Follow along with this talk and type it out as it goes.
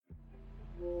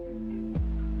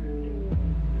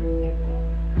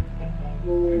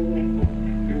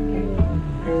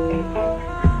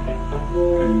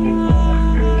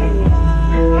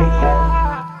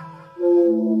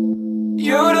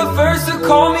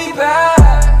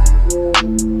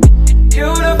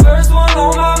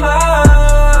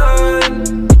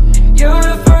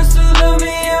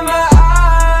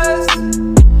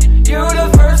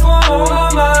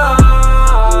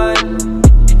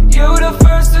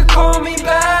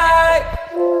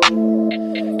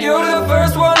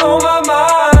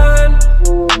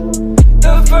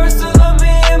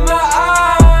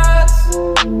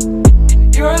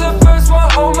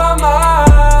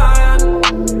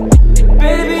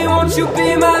won't you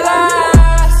be my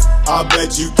last? I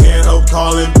bet you can't help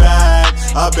calling back.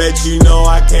 I bet you know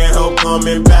I can't help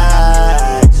coming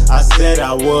back. I said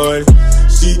I would.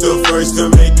 She the first to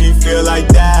make me feel like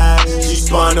that. She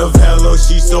spawn of hello,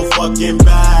 she's so fucking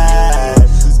bad.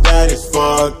 Bad as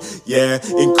fuck, yeah,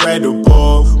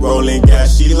 incredible. Rolling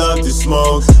gas, she love to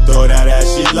smoke. Throw that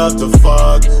ass, she love to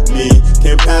fuck me.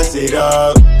 Can't pass it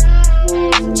up.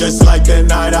 Just like the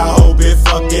night, I hope it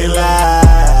fucking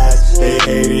lasts. They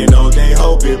hating, oh, they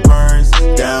hope it burns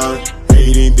down.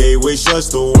 Hating, they wish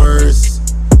us the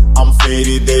worst. I'm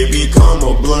faded, they become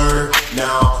a blur.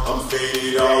 Now I'm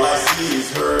faded, all I see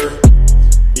is her.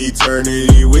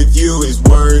 Eternity with you is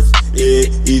worth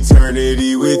it.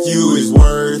 Eternity with you is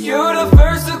worth. You're the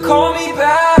first to call me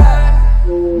back.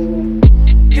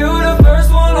 You're the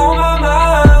first one on my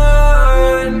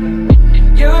mind.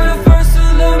 You're the first to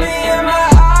look me in my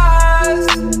eyes.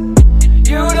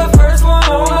 You're the first one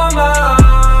on my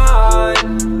mind.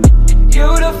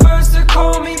 You're the first to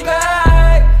call me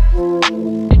back.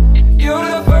 You're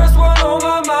the first one on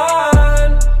my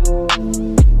mind.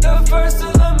 The first to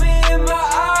look me in my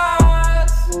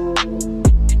eyes.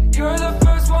 You're the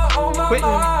first one on my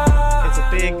mind. It's a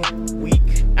big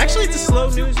week. Actually, it's a slow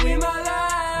news week.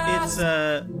 It's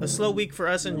a slow week for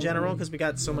us in general because we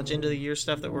got so much end of the year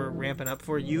stuff that we're ramping up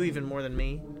for, you even more than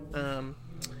me.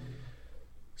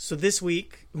 So this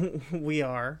week we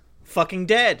are fucking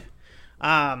dead.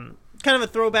 Kind of a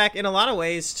throwback in a lot of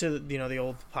ways to the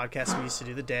old podcast we used to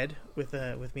do, The Dead, with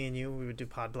me and you. We would do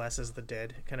Pod Blast as The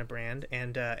Dead kind of brand,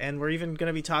 and we're even going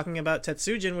to be talking about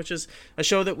Tetsujin, which is a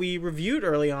show that we reviewed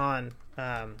early on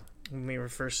when we were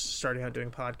first starting out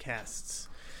doing podcasts.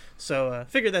 So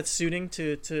figured that's suiting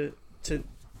to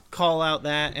call out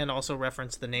that and also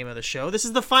reference the name of the show. This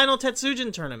is the final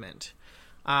Tetsujin tournament.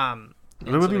 It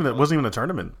wasn't even a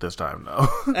tournament this time, though.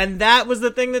 And that was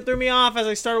the thing that threw me off as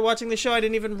I started watching the show. I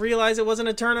didn't even realize it wasn't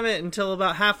a tournament until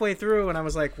about halfway through, and I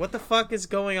was like, what the fuck is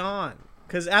going on?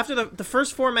 Because after the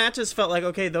first 4 matches felt like,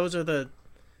 okay, those are the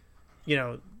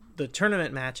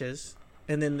tournament matches,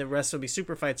 and then the rest will be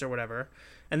super fights or whatever.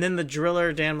 And then the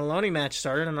Driller Dan Maloney match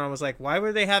started, and I was like, why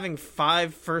were they having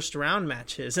 5 first round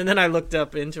matches? And then I looked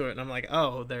up into it, and I'm like,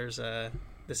 oh, this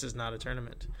is not a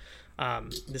tournament.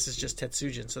 This is just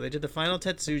Tetsujin. So they did the final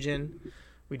Tetsujin.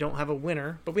 We don't have a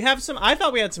winner, but we have some. I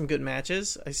thought we had some good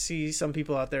matches. I see some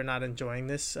people out there not enjoying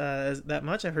this that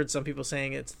much. I heard some people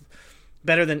saying it's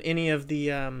better than any of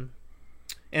the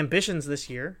ambitions this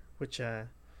year, which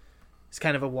is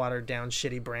kind of a watered down,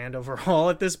 shitty brand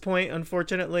overall at this point.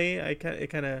 Unfortunately, I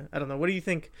don't know. What do you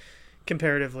think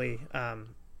comparatively,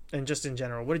 and just in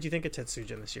general? What did you think of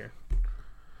Tetsujin this year?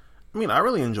 I mean, I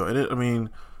really enjoyed it. I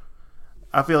mean,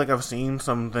 I feel like I've seen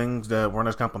some things that weren't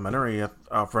as complimentary.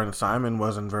 Our friend Simon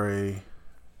wasn't very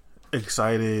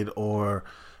excited or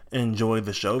enjoyed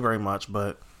the show very much,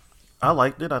 but I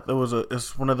liked it.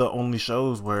 It's one of the only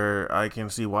shows where I can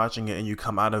see watching it and you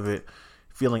come out of it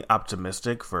feeling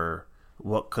optimistic for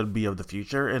what could be of the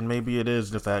future. And maybe it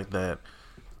is the fact that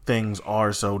things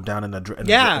are so down in the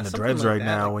dreads right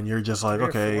now, and you're just like,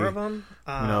 okay,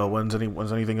 when's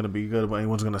anything going to be good? When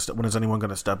is anyone going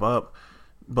to step up?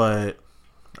 But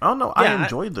I don't know. I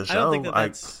enjoyed the show.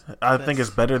 I think it's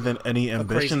better than any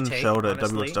ambition show that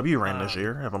WXW ran this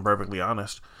year, if I'm perfectly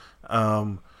honest.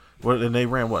 And they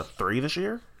ran 3 this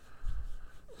year?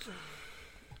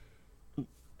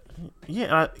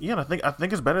 Yeah, I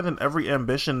think it's better than every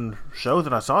ambition show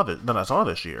that I saw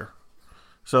this year.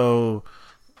 So,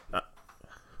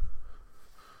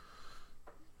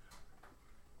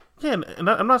 and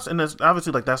I'm not, and it's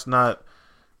obviously like that's not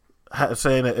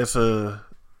saying that it's a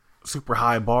super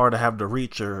high bar to have to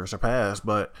reach or surpass,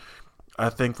 but I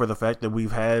think for the fact that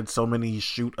we've had so many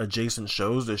shoot adjacent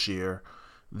shows this year,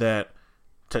 that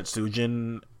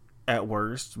Tetsujin at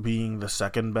worst being the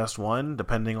second best one,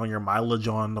 depending on your mileage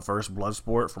on the first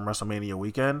Bloodsport from WrestleMania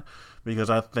weekend, because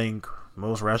I think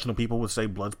most rational people would say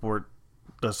Bloodsport,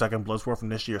 the second Bloodsport from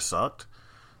this year, sucked.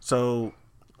 So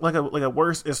like at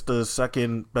worst, it's the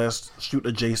second best shoot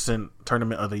adjacent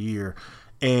tournament of the year,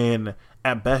 and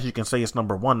at best, you can say it's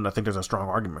number 1, and I think there's a strong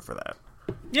argument for that.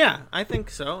 Yeah, I think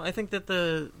so. I think that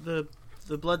the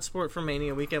Bloodsport for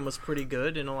Mania weekend was pretty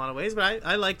good in a lot of ways, but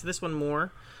I liked this one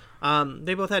more.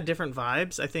 They both had different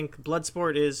vibes. I think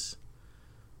Bloodsport is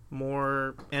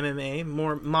more MMA,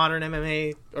 more modern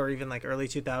MMA, or even like early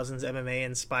 2000s MMA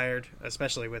inspired,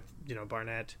 especially with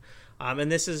Barnett.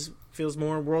 And this feels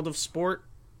more World of Sport,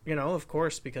 of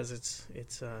course, because it's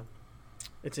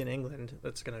in England.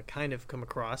 That's going to kind of come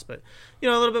across, but a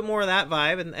little bit more of that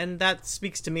vibe, and that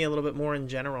speaks to me a little bit more in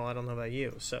general. I don't know about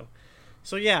you. So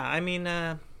yeah, I mean,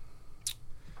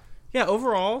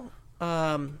 overall,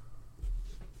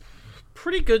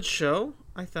 pretty good show,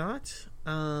 I thought.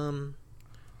 I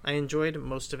enjoyed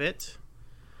most of it.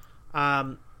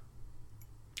 I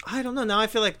don't know. Now I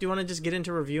feel like, do you want to just get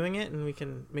into reviewing it, and we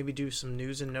can maybe do some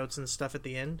news and notes and stuff at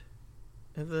the end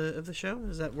of the show?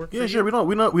 Does that work? Yeah, for sure. you?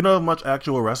 We don't have much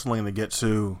actual wrestling to get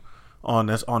to on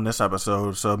this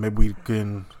episode, so maybe we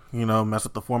can mess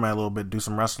up the format a little bit, do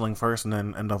some wrestling first, and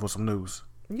then end off with some news.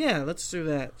 Yeah, let's do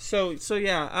that. So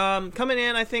yeah. Coming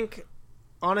in, I think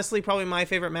honestly, probably my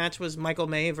favorite match was Michael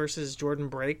May versus Jordan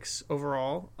Breaks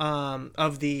overall.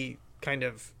 Of the kind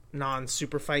of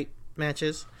non-super fight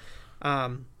matches.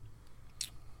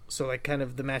 So like kind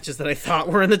of the matches that I thought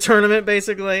were in the tournament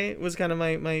basically was kind of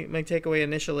my takeaway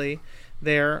initially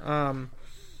there.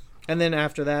 And then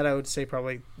after that, I would say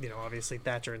probably, obviously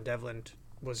Thatcher and Devlin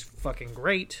was fucking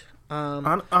great.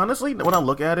 Honestly, when I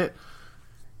look at it,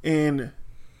 and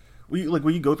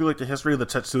when you go through like the history of the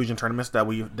Tetsujin tournaments that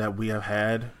we have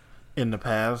had in the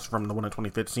past, from the one in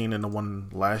 2015 and the one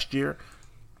last year,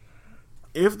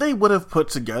 if they would have put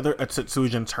together a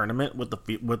Tetsujin tournament with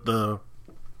the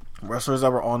wrestlers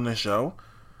that were on this show,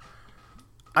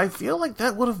 I feel like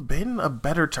that would have been a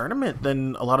better tournament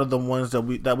than a lot of the ones that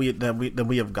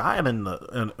we have gotten in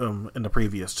the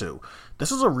previous two.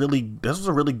 This is a really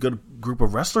good group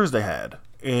of wrestlers they had,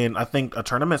 and I think a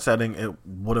tournament setting, it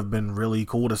would have been really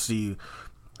cool to see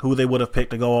who they would have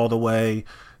picked to go all the way,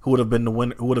 who would have been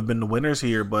the winners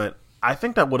here. But I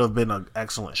think that would have been an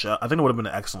excellent show. I think it would have been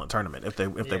an excellent tournament if they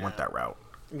went that route.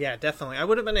 Yeah, definitely. I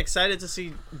would have been excited to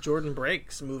see Jordan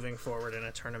Breaks moving forward in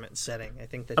a tournament setting. I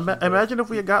think that imagine if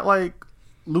we had got like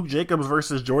Luke Jacobs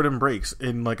versus Jordan Breaks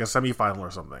in like a semifinal or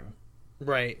something.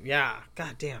 Right. Yeah.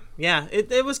 God damn. Yeah.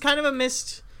 It was kind of a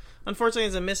missed. Unfortunately,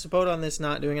 it's a missed boat on this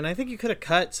not doing. And I think you could have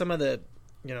cut some of the.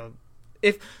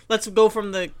 If let's go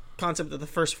from the concept that the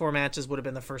first four matches would have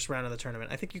been the first round of the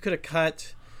tournament. I think you could have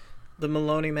cut the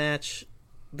Maloney match,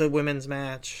 the women's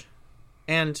match,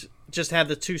 and just had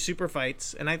the two super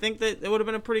fights, and I think that it would have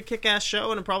been a pretty kick-ass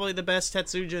show and probably the best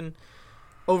Tetsujin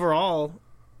overall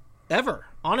ever,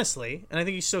 honestly. And I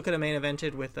think you still could have main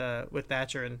evented with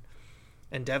Thatcher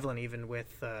and Devlin, even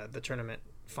with the tournament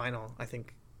final. I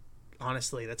think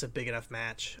honestly that's a big enough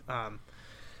match, and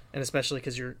especially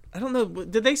because I don't know,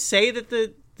 did they say that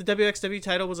the WXW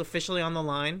title was officially on the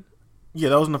line? Yeah,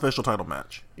 that was an official title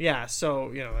match. Yeah,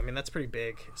 so, that's pretty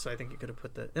big. So I think you could have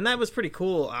put and that was pretty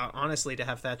cool, honestly, to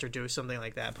have Thatcher do something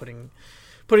like that. Putting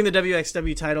the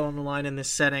WXW title on the line in this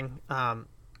setting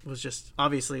was just,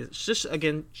 obviously, it just,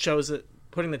 again, shows that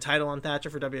putting the title on Thatcher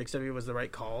for WXW was the right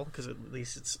call, because at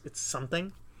least it's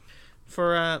something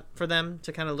for them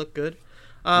to kind of look good.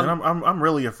 And I'm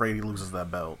really afraid he loses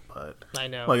that belt, but I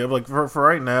know. Like for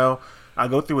right now, I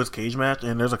go through his cage match,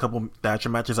 and there's a couple Thatcher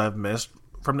matches I've missed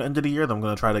from the end of the year that I'm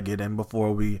going to try to get in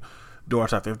before we do our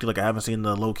top 50. Like, I haven't seen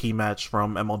the low-key match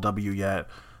from MLW yet.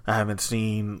 I haven't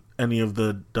seen any of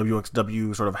the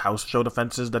WXW sort of house show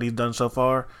defenses that he's done so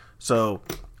far. So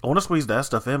I want to squeeze that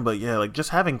stuff in. But yeah, like,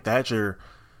 just having Thatcher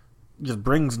just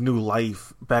brings new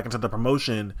life back into the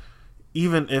promotion,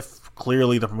 even if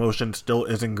clearly the promotion still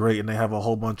isn't great and they have a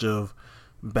whole bunch of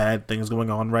bad things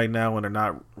going on right now and they're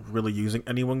not really using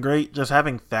anyone great. Just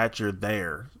having Thatcher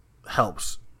there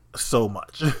helps so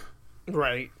much.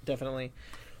 Right, definitely.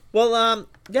 Well,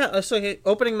 so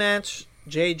opening match,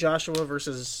 Jay Joshua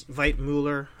versus Veit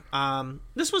Mueller.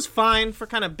 This was fine for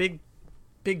kind of big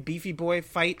beefy boy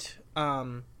fight.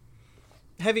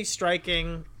 Heavy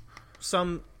striking,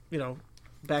 some,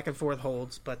 back and forth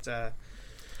holds, but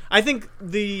I think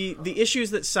the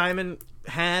issues that Simon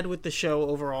had with the show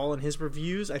overall in his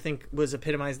reviews, I think was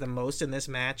epitomized the most in this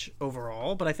match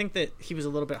overall. But I think that he was a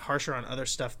little bit harsher on other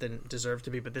stuff than deserved to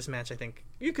be. But this match, I think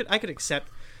I could accept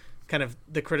kind of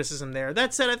the criticism there.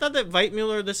 That said, I thought that Veit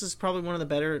Mueller, this is probably one of the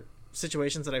better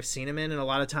situations that I've seen him in. And a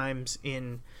lot of times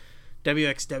in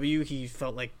WXW, he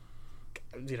felt like,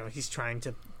 he's trying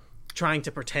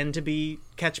to pretend to be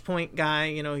catch point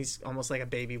guy. He's almost like a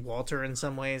baby Walter in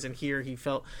some ways. And here he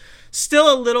felt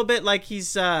still a little bit like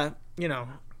he's,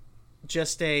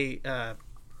 just a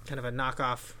kind of a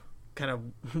knockoff kind of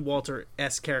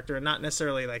Walter-esque character, and not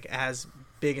necessarily like as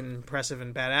big and impressive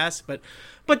and badass, but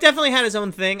definitely had his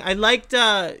own thing. I liked,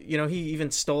 he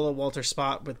even stole a Walter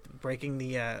spot with breaking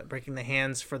the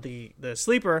hands for the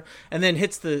sleeper, and then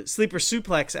hits the sleeper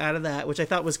suplex out of that, which I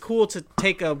thought was cool to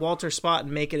take a Walter spot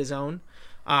and make it his own,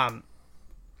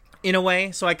 in a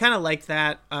way. So I kind of liked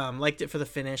that. Liked it for the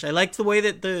finish. I liked the way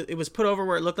that it was put over,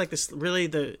 where it looked like this really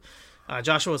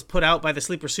Joshua was put out by the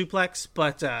sleeper suplex,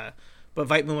 but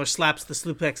Veit Mueller slaps the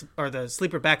suplex or the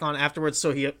sleeper back on afterwards,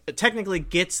 so he technically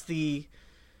gets the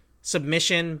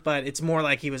submission, but it's more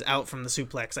like he was out from the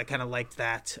suplex. I kind of liked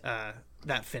that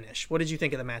finish. What did you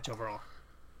think of the match overall?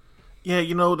 Yeah,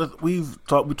 we've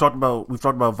talked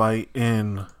about Vite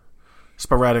in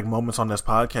sporadic moments on this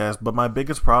podcast, but my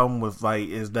biggest problem with Vite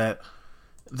is that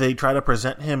they try to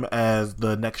present him as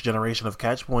the next generation of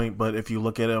Catchpoint, but if you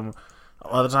look at him,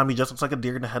 a lot of the time he just looks like a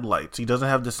deer in the headlights. He doesn't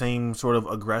have the same sort of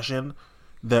aggression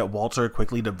that Walter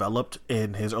quickly developed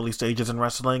in his early stages in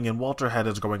wrestling, and Walter had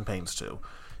his growing pains too.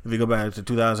 If you go back to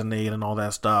 2008 and all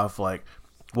that stuff, like,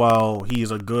 while he's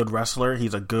a good wrestler,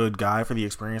 he's a good guy for the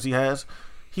experience he has,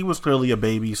 he was clearly a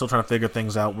baby, still trying to figure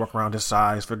things out, work around his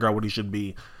size, figure out what he should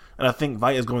be. And I think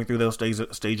Vite is going through those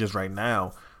stages right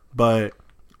now, but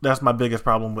that's my biggest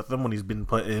problem with him when he's been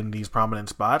put in these prominent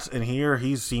spots. And here,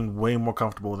 he's seemed way more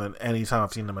comfortable than any time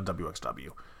I've seen him in WXW.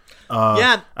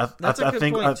 That's a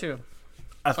good point, too.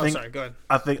 Sorry, go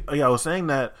ahead. I was saying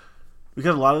that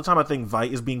because a lot of the time I think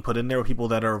Vite is being put in there with people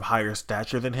that are of higher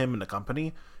stature than him in the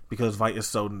company because Vite is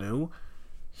so new.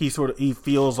 He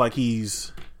feels like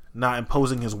he's not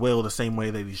imposing his will the same way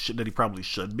that he probably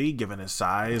should be, given his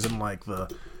size and like the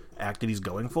act that he's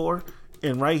going for.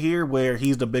 And right here, where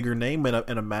he's the bigger name in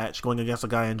a match going against a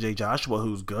guy in Jay Joshua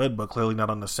who's good, but clearly not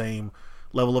on the same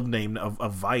level of name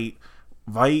of Vite.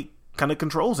 Vite kind of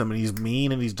controls him, and he's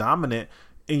mean and he's dominant.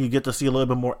 And you get to see a little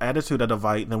bit more attitude out of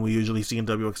Vite than we usually see in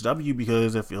WXW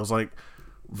because it feels like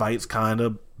Vite's kind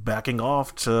of backing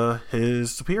off to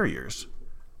his superiors.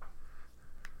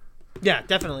 Yeah,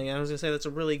 definitely. I was going to say that's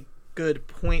a really good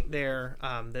point there,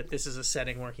 that this is a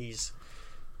setting where he's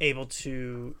able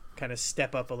to kind of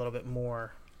step up a little bit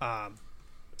more,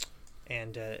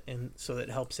 and so that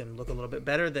helps him look a little bit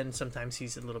better than sometimes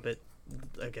he's a little bit,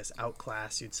 I guess,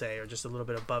 outclassed, you'd say, or just a little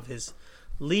bit above his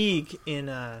league in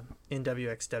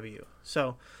WXW.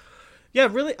 So, yeah,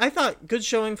 really, I thought good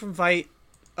showing from Vite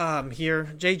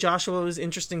here. Jay Joshua was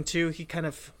interesting too. He kind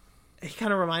of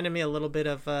reminded me a little bit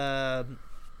of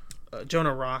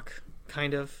Jonah Rock,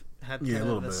 kind of had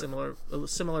a similar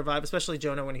vibe, especially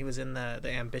Jonah when he was in the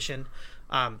Ambition.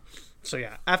 So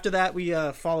yeah, after that we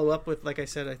follow up with, like I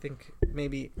said, I think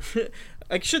maybe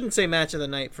I shouldn't say match of the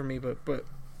night for me, but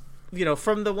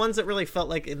from the ones that really felt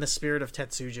like in the spirit of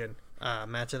Tetsujin,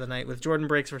 match of the night with Jordan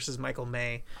Breaks versus Michael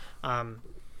May.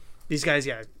 These guys,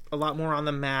 yeah, a lot more on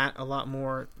the mat, a lot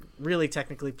more really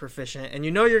technically proficient, and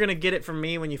you're going to get it from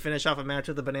me when you finish off a match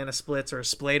with a banana splits or a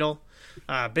spladle.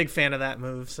 Big fan of that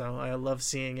move, so I love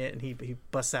seeing it, and he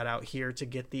busts that out here to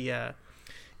get the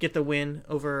win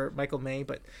over Michael May.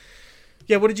 But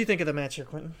yeah, what did you think of the match here,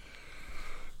 Quentin?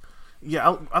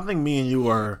 Yeah, I think me and you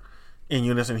are in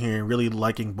unison here and really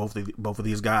liking both of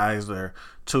these guys. They're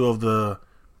two of the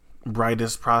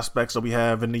brightest prospects that we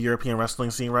have in the European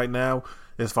wrestling scene right now,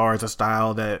 as far as a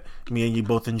style that me and you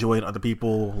both enjoy and other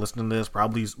people listening to this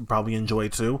probably enjoy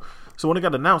too. So when it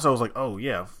got announced, I was like, oh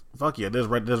yeah, fuck yeah, this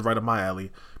is right up my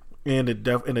alley. And it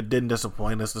didn't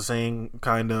disappoint. It's the same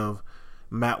kind of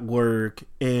mat work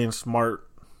and smart,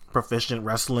 proficient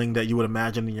wrestling that you would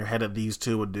imagine in your head that these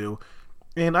two would do.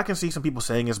 And I can see some people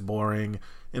saying it's boring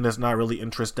and it's not really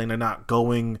interesting. They're not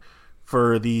going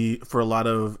for a lot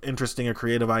of interesting or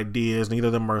creative ideas. Neither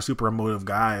of them are super emotive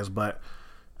guys, but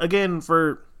again,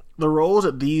 for the roles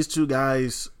that these two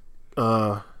guys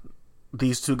are in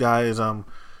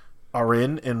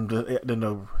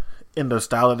the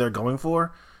style that they're going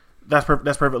for, that's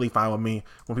perfectly fine with me.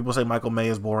 When people say Michael May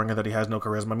is boring and that he has no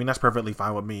charisma, I mean, that's perfectly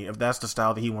fine with me. If that's the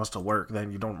style that he wants to work,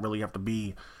 then you don't really have to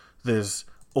be this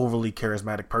overly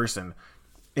charismatic person.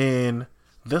 And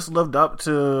this lived up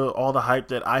to all the hype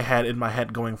that I had in my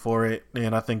head going for it,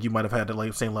 and I think you might have had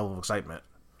the same level of excitement.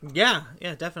 Yeah,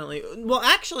 definitely. Well,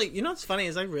 actually, what's funny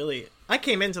is I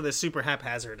came into this super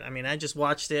haphazard. I mean, I just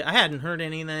watched it. I hadn't heard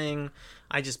anything.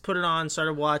 I just put it on,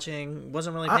 started watching,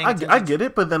 wasn't really paying attention. I get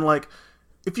it, but then, like,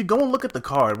 if you go and look at the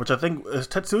card, which I think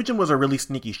Tetsujin was a really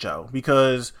sneaky show,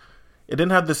 because it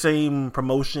didn't have the same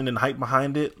promotion and hype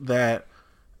behind it that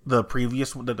the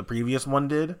previous one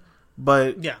did.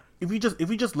 But yeah, if you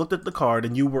just looked at the card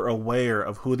and you were aware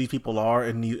of who these people are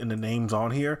and the names on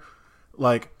here,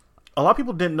 like, a lot of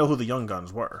people didn't know who the Young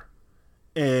Guns were.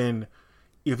 And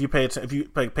if you pay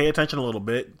attention a little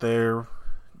bit, they're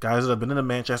guys that have been in the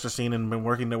Manchester scene and been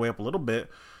working their way up a little bit.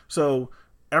 So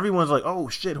everyone's like, oh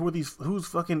shit, who's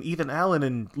fucking Ethan Allen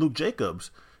and Luke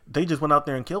Jacobs? They just went out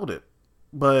there and killed it.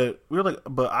 But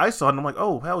I saw it and I'm like,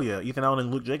 oh hell yeah, Ethan Allen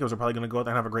and Luke Jacobs are probably going to go out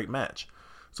there and have a great match.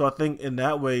 So I think in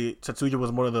that way, Tetsujin was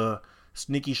one of the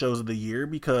sneaky shows of the year,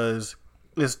 because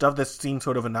it's stuff that seems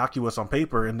sort of innocuous on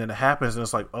paper, and then it happens, and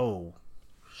it's like, oh,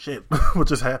 shit, what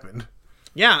just happened?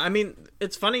 Yeah, I mean,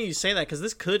 it's funny you say that, because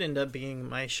this could end up being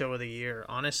my show of the year,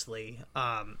 honestly.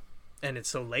 and it's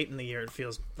so late in the year, it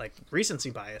feels like recency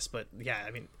bias. But yeah,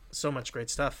 I mean, so much great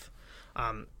stuff,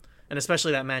 and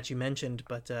especially that match you mentioned.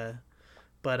 But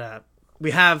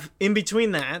we have in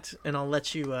between that, and I'll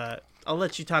let you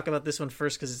talk about this one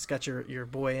first because it's got your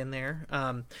boy in there.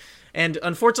 And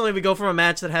unfortunately, we go from a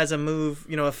match that has a move,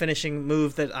 a finishing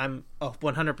move that I'm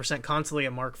 100% constantly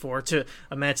a mark for, to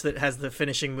a match that has the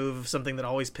finishing move of something that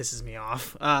always pisses me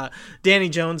off. Danny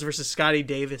Jones versus Scotty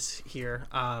Davis here.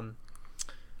 And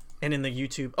in the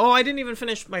YouTube. Oh, I didn't even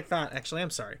finish my thought, actually. I'm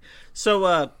sorry.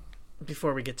 So,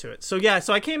 before we get to it. So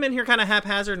I came in here kind of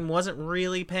haphazard and wasn't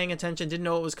really paying attention, didn't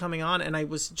know what was coming on, and I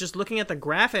was just looking at the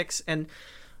graphics, and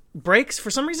breaks,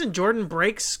 for some reason, Jordan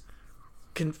breaks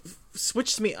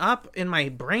switched me up in my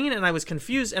brain, and I was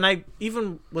confused, and I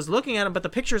even was looking at them, but the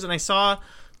pictures, and I saw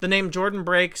the name Jordan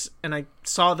Breaks, and I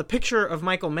saw the picture of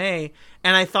Michael May,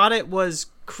 and I thought it was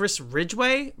Chris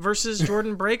Ridgway versus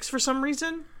Jordan Breaks for some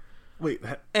reason. Wait.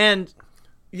 And,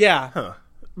 yeah. Huh.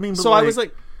 So I was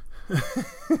like...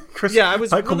 I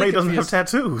was Michael really May doesn't confused. have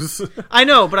tattoos. I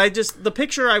know, but the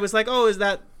picture, I was like, oh, is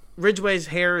that... Ridgway's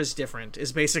hair is different,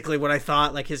 is basically what I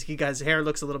thought. Like his hair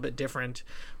looks a little bit different,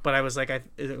 but I was like,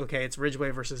 okay, it's Ridgway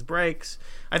versus Breaks.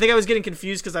 I think I was getting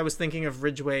confused because I was thinking of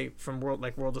Ridgway from World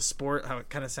of Sport, how it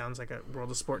kind of sounds like a World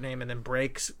of Sport name, and then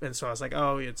Breaks, and so I was like,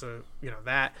 oh, it's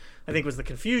that. I think was the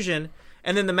confusion.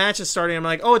 And then the match is starting. I'm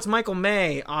like, oh, it's Michael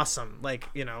May. Awesome. Like,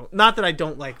 not that I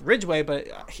don't like Ridgway, but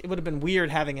it would have been weird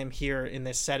having him here in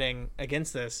this setting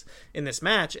in this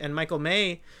match. And Michael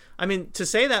May, I mean, to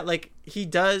say that, like, he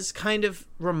does kind of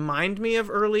remind me of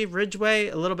early Ridgway,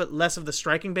 a little bit less of the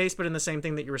striking base, but in the same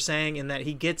thing that you were saying, in that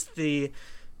he gets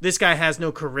this guy has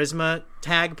no charisma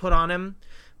tag put on him,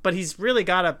 but he's really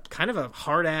got a kind of a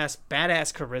hard-ass,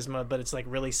 badass charisma, but it's, like,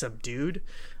 really subdued.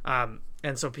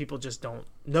 And so people just don't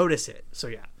notice it. So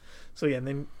yeah, and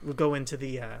then we'll go into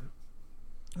the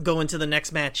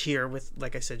next match here with,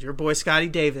 like I said, your boy Scotty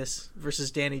Davis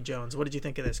versus Danny Jones. What did you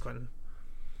think of this, Quentin?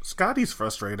 Scotty's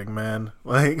frustrating, man.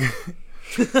 Like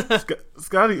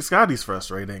Scotty's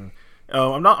frustrating. I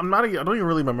don't even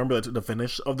really remember the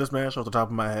finish of this match off the top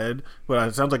of my head, but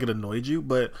it sounds like it annoyed you.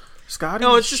 But Scotty,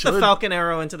 no, it's just the Falcon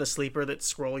Arrow into the sleeper that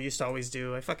Scroll used to always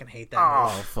do. I fucking hate that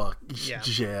move. Oh fuck,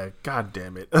 yeah, god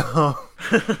damn it.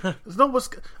 I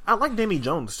like Danny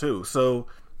Jones too. So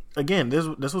again,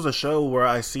 this was a show where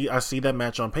I see that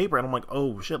match on paper, and I'm like,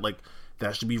 oh shit, like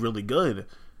that should be really good.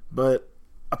 But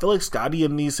I feel like Scotty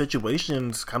in these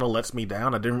situations kind of lets me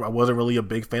down. I wasn't really a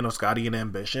big fan of Scotty in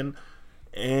Ambition.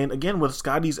 And again, with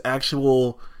Scotty's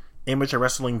actual amateur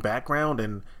wrestling background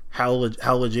and how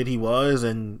legit he was,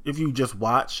 and if you just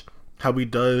watch how he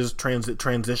does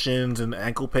transitions and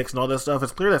ankle picks and all that stuff,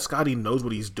 it's clear that Scotty knows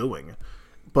what he's doing.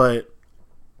 But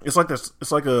it's like this.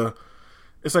 It's like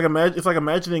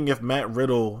imagining if Matt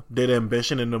Riddle did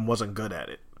Ambition and then wasn't good at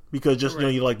it, because just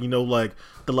right. like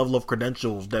the level of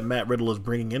credentials that Matt Riddle is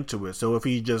bringing into it. So if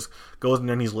he just goes in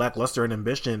there and he's lackluster in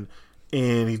Ambition,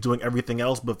 and he's doing everything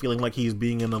else but feeling like he's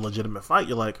being in a legitimate fight,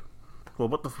 you're like, well,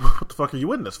 what the fuck are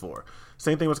you in this for?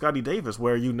 Same thing with Scotty Davis,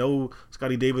 where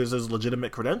Scotty Davis'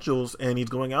 legitimate credentials, and he's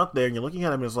going out there and you're looking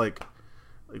at him and it's like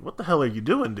what the hell are you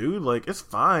doing, dude? Like, it's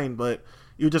fine, but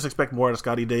you just expect more out of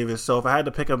Scotty Davis. So if I had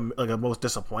to pick a most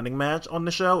disappointing match on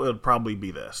the show, it would probably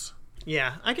be this.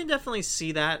 Yeah, I can definitely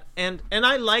see that, and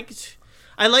I liked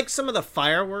some of the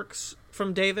fireworks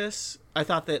from Davis. I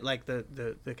thought that, like,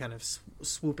 the kind of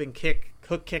swooping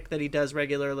hook kick that he does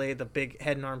regularly, the big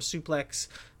head and arm suplex,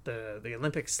 the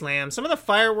Olympic slam, some of the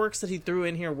fireworks that he threw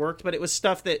in here worked, but it was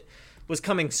stuff that was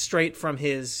coming straight from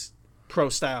his pro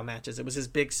style matches. It was his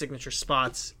big signature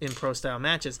spots in pro style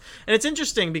matches. And it's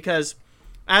interesting because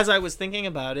as I was thinking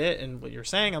about it and what you're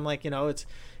saying, I'm like, it's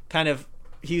kind of,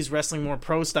 he's wrestling more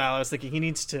pro style. I was thinking he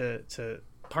needs to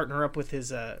partner up with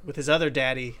his other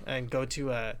daddy and go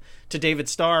to David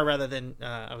Starr rather than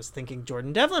I was thinking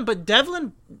Jordan Devlin, but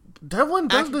Devlin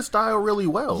does this style really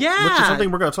well. Yeah, which is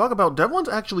something we're going to talk about. Devlin's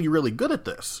actually really good at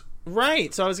this.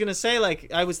 Right. So I was going to say,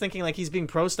 like, I was thinking like he's being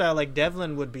pro style like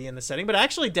Devlin would be in the setting, but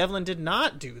actually Devlin did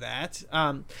not do that.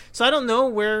 So I don't know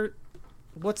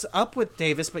what's up with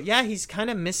Davis, but yeah, he's kind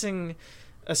of missing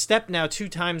a step now 2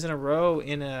 times in a row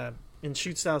in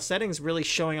shoot style settings, really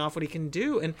showing off what he can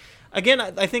do. And again,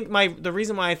 I think the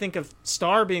reason why I think of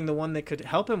Starr being the one that could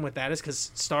help him with that is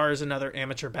because Starr is another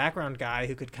amateur background guy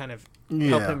who could kind of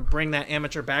help him bring that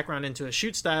amateur background into a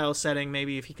shoot style setting.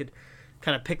 Maybe if he could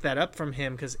kind of pick that up from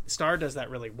him, because Starr does that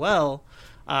really well.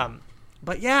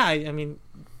 But yeah, I mean,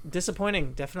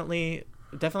 disappointing. Definitely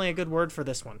a good word for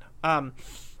this one.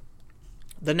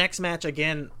 The next match,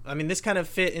 again, I mean, this kind of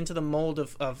fit into the mold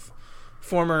of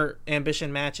former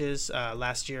Ambition matches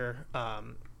last year.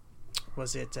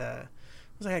 was it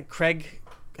like Craig?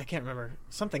 I can't remember,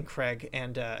 something Craig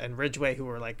and Ridgeway, who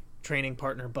were like training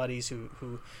partner buddies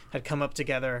who had come up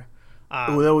together.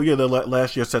 The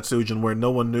last year's Tetsujin, where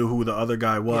no one knew who the other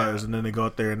guy was, Yeah. and then they go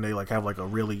out there and they like have like a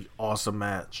really awesome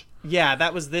match. Yeah,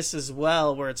 that was this as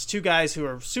well, where it's two guys who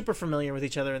are super familiar with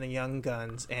each other in the Young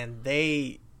Guns, and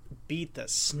they beat the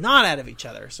snot out of each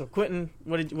other. So, Quentin,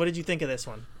 what did you think of this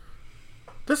one?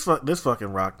 This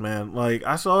fucking rocked, man. Like,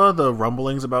 I saw the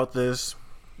rumblings about this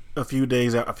a few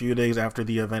days after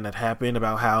the event had happened,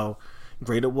 about how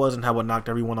great it was and how it knocked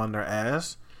everyone on their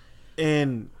ass.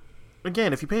 And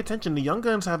again, if you pay attention, the Young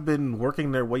Guns have been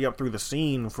working their way up through the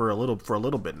scene for a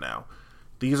little bit now.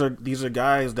 These are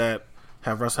guys that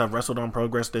have wrestled on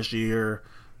Progress this year.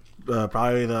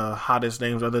 Probably the hottest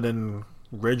names other than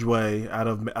Ridgeway out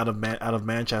of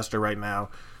Manchester right now.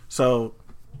 So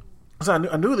I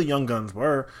knew who the Young Guns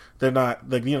were. They're not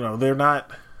they're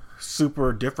not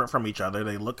super different from each other.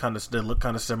 They look kind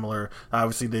of similar.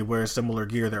 Obviously, they wear similar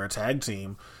gear. They're a tag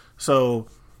team. So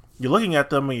you're looking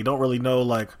at them and you don't really know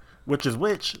like which is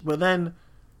which. But then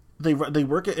they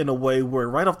work it in a way where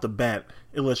right off the bat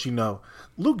it lets you know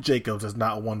Luke Jacobs is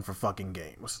not one for fucking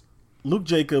games. Luke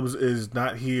Jacobs is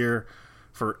not here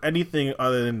for anything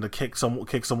other than to kick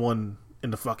someone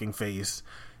in the fucking face.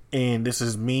 And this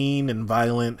is mean and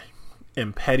violent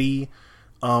and petty.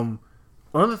 One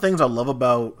of the things I love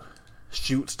about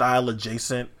shoot style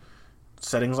adjacent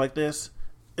settings like this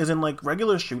is in like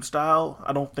regular shoot style,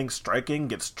 I don't think striking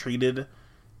gets treated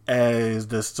as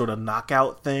this sort of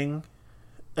knockout thing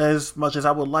as much as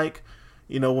I would like.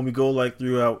 You know, when we go like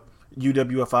throughout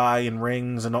UWFI and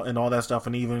rings and all that stuff,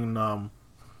 and even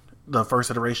the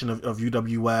first iteration of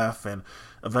UWF and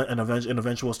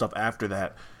eventual stuff after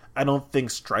that, I don't think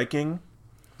striking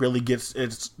really gets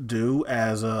its due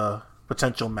as a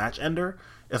potential match ender.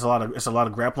 It's a lot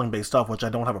of grappling based stuff, which I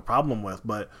don't have a problem with.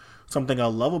 But something I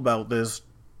love about this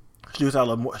shoot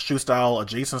style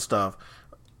adjacent stuff,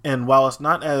 and while it's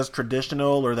not as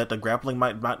traditional, or that the grappling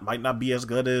might not be as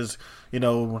good as, you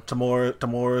know,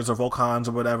 Tamura's or Volkan's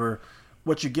or whatever,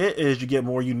 what you get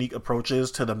more unique approaches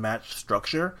to the match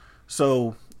structure.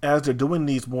 So as they're doing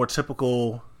these more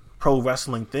typical pro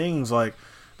wrestling things, like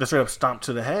the straight up stomp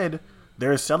to the head,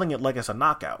 they're selling it like it's a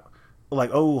knockout. Like,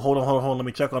 oh, hold on, let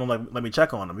me check on him. Let me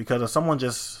check on him, because if someone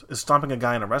just is stomping a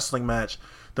guy in a wrestling match,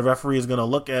 the referee is going to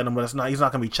look at him, but he's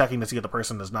not going to be checking to see if the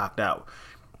person is knocked out.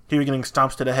 Here you're getting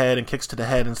stomps to the head and kicks to the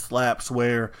head and slaps,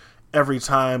 where every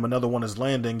time another one is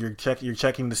landing, you're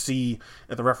checking to see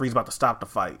if the referee's about to stop the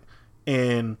fight.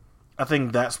 And I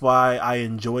think that's why I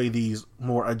enjoy these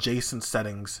more adjacent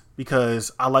settings,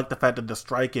 because I like the fact that the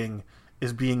striking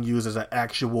is being used as an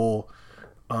actual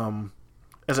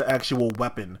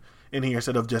weapon in here,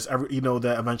 instead of just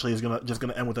that eventually is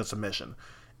gonna end with a submission.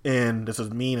 And this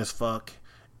is mean as fuck.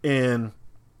 And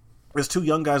there's two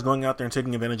young guys going out there and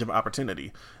taking advantage of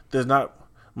opportunity. There's not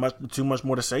too much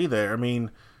more to say there. I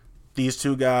mean, these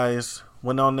two guys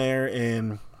went on there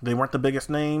and they weren't the biggest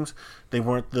names. They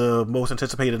weren't the most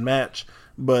anticipated match,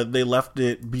 but they left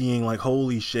it being like,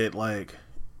 holy shit, like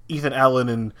Ethan Allen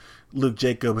and Luke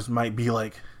Jacobs might be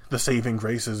like the saving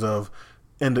graces of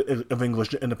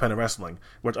English independent wrestling,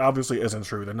 which obviously isn't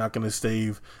true. They're not going to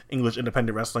save English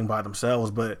independent wrestling by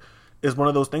themselves, but it's one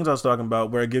of those things I was talking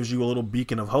about where it gives you a little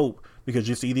beacon of hope, because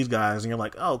you see these guys and you're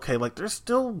like, oh, okay, like there's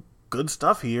still good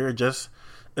stuff here. It just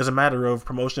is a matter of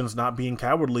promotions not being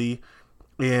cowardly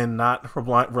and not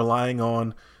relying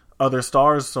on other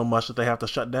stars so much that they have to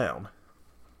shut down.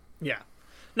 Yeah.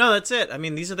 No, that's it. I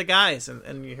mean, these are the guys,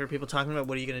 and you hear people talking about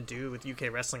what are you going to do with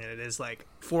UK wrestling, and it is like,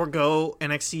 forego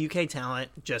NXT UK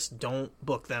talent, just don't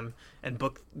book them, and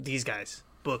book these guys.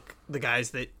 Book the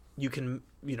guys that you can,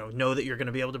 know that you're going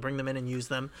to be able to bring them in and use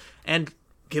them, and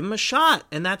give them a shot.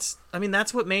 And that's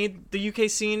what made the UK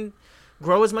scene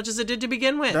grow as much as it did to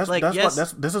begin with.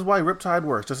 This is why Riptide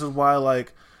works. This is why,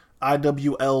 like,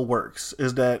 IWL works,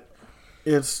 is that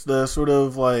it's the sort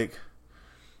of, like,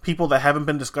 people that haven't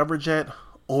been discovered yet,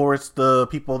 or it's the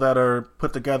people that are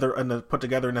put together in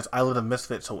this island of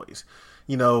misfit toys.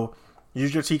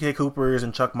 Use your TK Coopers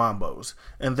and Chuck Mambos,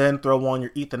 and then throw on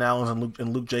your Ethan Allens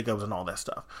and Luke Jacobs and all that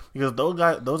stuff, because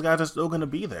those guys are still going to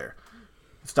be there.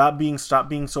 Stop being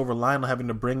so reliant on having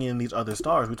to bring in these other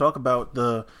stars. We talk about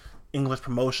the English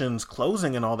promotions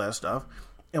closing and all that stuff,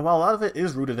 and while a lot of it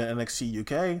is rooted in NXT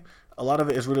UK, a lot of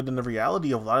it is rooted in the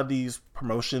reality of a lot of these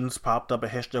promotions popped up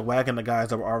and hitched their wagon to guys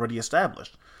that were already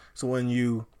established. So when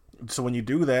you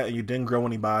do that and you didn't grow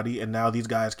anybody, and now these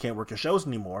guys can't work your shows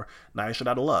anymore, now you're shit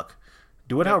out of luck.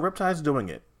 Do it how Riptide's doing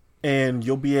it, and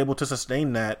you'll be able to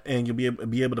sustain that, and you'll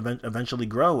be able to eventually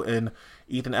grow. And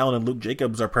Ethan Allen and Luke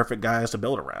Jacobs are perfect guys to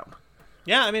build around.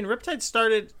 Yeah, I mean, Riptide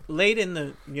started late in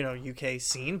the UK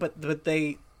scene, but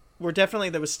they were definitely,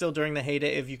 that was still during the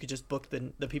heyday if you could just book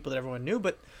the people that everyone knew.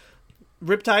 But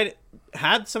Riptide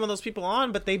had some of those people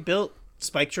on, but they built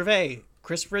Spike Gervais,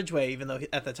 Chris Ridgway, even though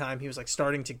at the time he was like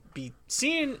starting to be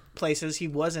seen places, he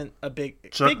wasn't a big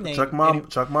name. Chuck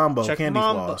Mambo, Candy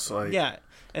Floss, yeah,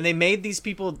 and they made these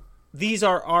people. These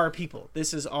are our people.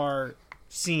 This is our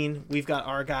scene. We've got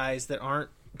our guys that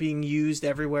aren't being used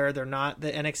everywhere. They're not the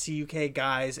NXT UK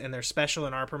guys, and they're special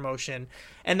in our promotion.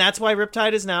 And that's why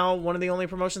Riptide is now one of the only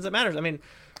promotions that matters. I mean,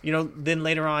 then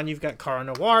later on you've got Cara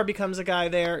Noir becomes a guy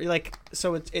there. Like,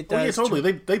 so it does. Well, yeah,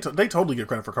 totally. They totally get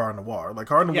credit for Cara Noir. Like,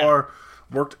 Cara Noir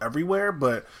worked everywhere,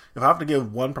 but if I have to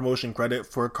give one promotion credit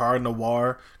for Cara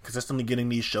Noir consistently getting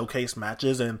these showcase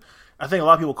matches, and I think a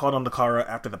lot of people called on the Cara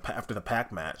after the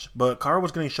Pac match, but Cara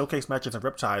was getting showcase matches at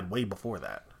Riptide way before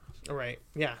that. Right.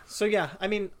 Yeah. So yeah, I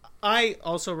mean, I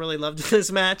also really loved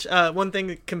this match. One thing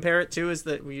to compare it to is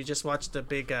that we just watched the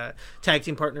big tag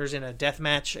team partners in a death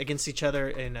match against each other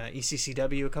in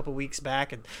ECCW a couple weeks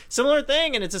back, and similar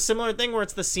thing. And it's a similar thing where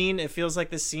it's the scene. It feels like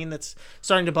this scene that's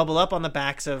starting to bubble up on the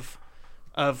backs of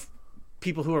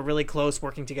people who are really close,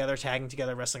 working together, tagging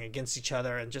together, wrestling against each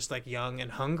other, and just like young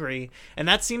and hungry. And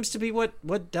that seems to be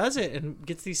what does it and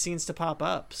gets these scenes to pop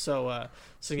up. So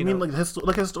you know,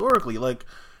 like historically, like.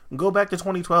 Go back to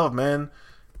 2012, man.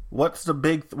 What's the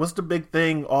big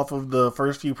thing off of the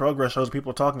first few Progress shows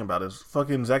people are talking about? Is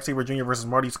fucking Zack Sabre Jr. versus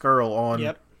Marty Scurll on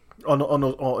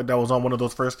that was on one of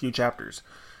those first few chapters.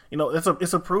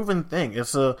 It's a proven thing.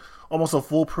 It's almost a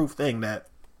foolproof thing that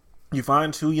you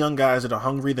find two young guys that are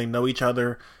hungry, they know each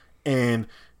other, and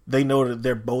they know that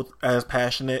they're both as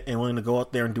passionate and willing to go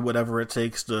out there and do whatever it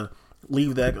takes to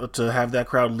have that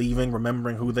crowd leaving,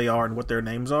 remembering who they are and what their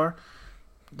names are.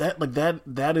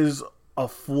 That is a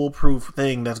foolproof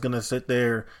thing that's going to sit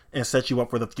there and set you up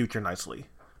for the future nicely.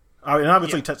 I mean,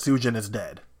 obviously Tetsujin is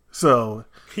dead, so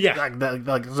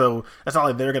so it's not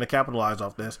like they're going to capitalize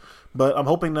off this. But I'm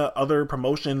hoping that other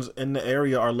promotions in the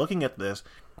area are looking at this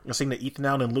and seeing that Ethan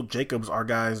Allen and Luke Jacobs are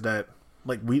guys that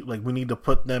we need to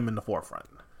put them in the forefront.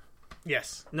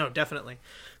 Yes, no, definitely.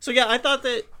 So yeah, I thought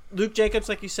that Luke Jacobs,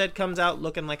 like you said, comes out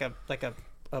looking like a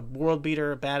world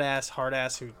beater, a badass, hard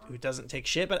ass who doesn't take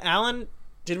shit. But Allen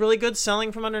did really good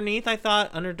selling from underneath, I thought.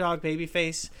 Underdog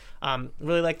babyface.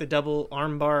 Really like the double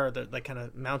arm bar, or the like kind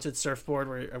of mounted surfboard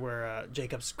where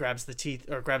Jacobs grabs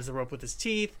the rope with his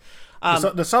teeth.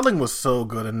 The selling was so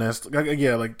good in this. Gotta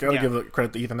give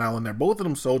credit to Ethan Allen there. Both of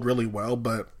them sold really well,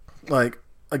 but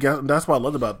again, that's what I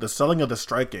loved about the selling of the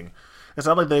striking. It's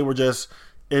not like they were just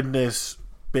in this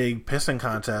big pissing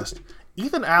contest.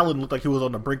 Ethan Allen looked like he was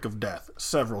on the brink of death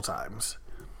several times.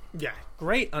 Yeah,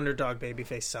 great underdog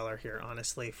babyface seller here,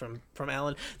 honestly, from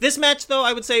Allen. This match, though,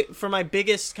 I would say, for my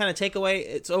biggest kind of takeaway,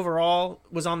 it's overall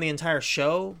was on the entire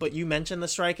show, but you mentioned the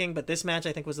striking, but this match,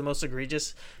 I think, was the most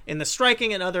egregious in the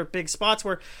striking and other big spots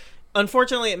where,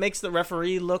 unfortunately, it makes the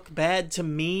referee look bad to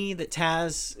me that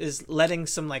Taz is letting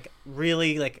some,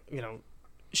 really,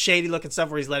 shady looking stuff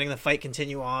where he's letting the fight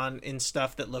continue on in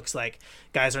stuff that looks like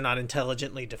guys are not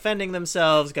intelligently defending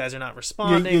themselves, guys are not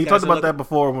responding. Yeah, you talked about that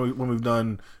before when we've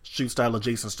done shoot style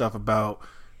adjacent stuff about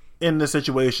in this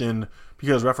situation,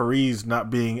 because referees not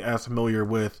being as familiar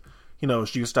with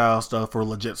shoot style stuff or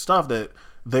legit stuff, that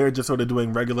they're just sort of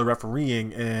doing regular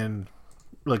refereeing, and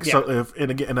so if in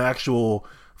an actual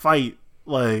fight,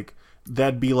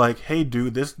 that'd be like, hey,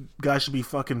 dude, this guy should be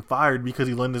fucking fired because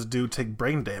he let this dude take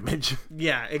brain damage.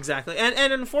 Yeah, exactly.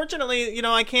 And unfortunately,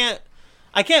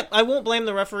 I won't blame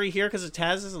the referee here because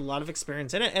Taz has a lot of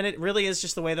experience in it, and it really is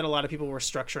just the way that a lot of people were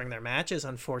structuring their matches,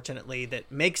 unfortunately,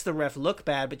 that makes the ref look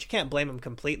bad, but you can't blame him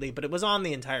completely. But it was on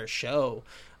the entire show.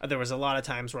 There was a lot of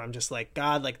times where I'm just like,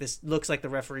 God, this looks like the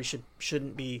referee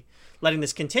shouldn't be letting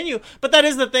this continue. But that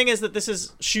is the thing, is that this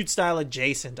is shoot style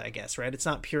adjacent, I guess, right? It's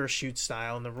not pure shoot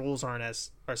style, and the rules aren't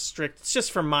as strict. It's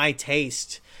just for my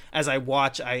taste. As I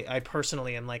watch, I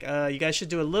personally am like, you guys should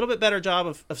do a little bit better job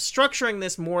of structuring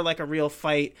this more like a real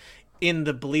fight in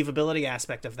the believability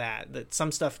aspect of that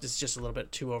some stuff is just a little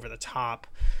bit too over the top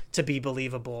to be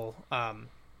believable,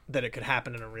 that it could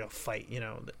happen in a real fight,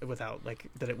 without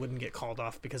that it wouldn't get called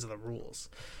off because of the rules.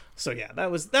 So yeah, that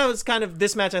was kind of,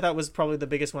 this match I thought was probably the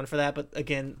biggest one for that. But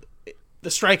again, the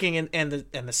striking and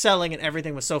the selling and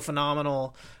everything was so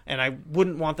phenomenal, and I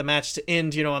wouldn't want the match to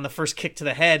end, on the first kick to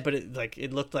the head, but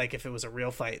it looked like if it was a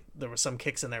real fight, there were some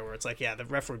kicks in there where it's like, yeah, the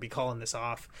ref would be calling this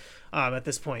off at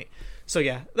this point. So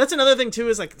yeah, that's another thing too,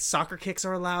 is like soccer kicks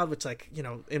are allowed, which like, you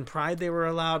know, in Pride they were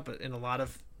allowed, but in a lot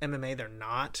of MMA they're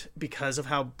not because of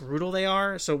how brutal they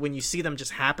are. So when you see them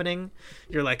just happening,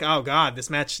 you're like, oh god, this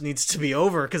match needs to be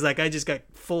over because like I just got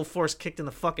full force kicked in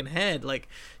the fucking head, like,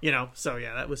 you know. So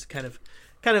yeah, that was kind of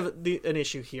an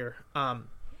issue here.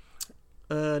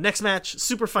 Next match,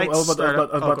 super fights. I was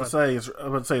about to say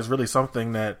it's really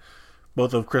something that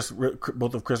both of Chris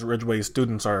Ridgway's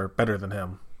students are better than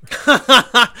him.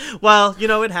 Well, you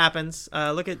know, it happens.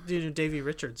 Look at Davey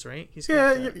Richards, right? It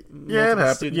happens.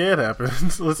 Yeah, it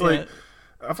happens. It's like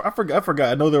I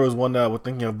forgot. I know there was one that I was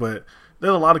thinking of, but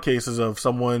there's a lot of cases of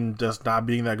someone just not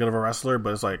being that good of a wrestler,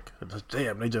 but it's like,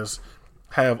 damn, they just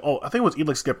have. Oh, I think it was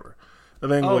Elix Skipper. I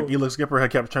think like Elix Skipper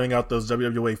had kept turning out those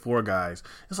WWA 4 guys.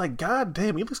 It's like, god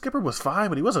damn, Elix Skipper was fine,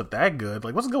 but he wasn't that good.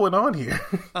 Like, what's going on here?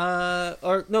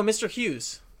 Or no, Mr.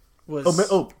 Hughes was.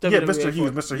 Yeah, Mr.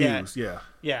 Hughes. Mr. Hughes, yeah.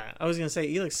 Yeah, I was gonna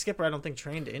say Elix Skipper. I don't think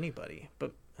trained anybody,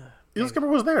 but Elix Skipper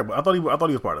was there, but I thought he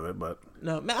was part of it. But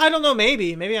no, I don't know.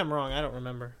 Maybe I'm wrong. I don't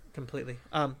remember completely.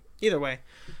 Either way,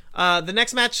 the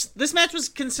next match. This match was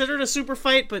considered a super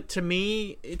fight, but to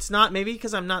me, it's not. Maybe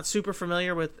because I'm not super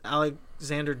familiar with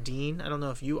Alexander Dean. I don't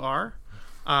know if you are.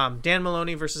 Dan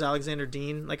Maloney versus Alexander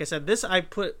Dean. Like I said, this I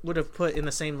would have put in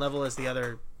the same level as the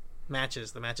other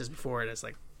matches. The matches before it, as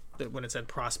like when it said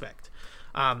prospect.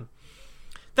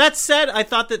 That said, I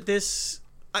thought that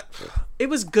it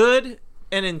was good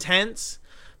and intense,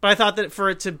 but I thought that for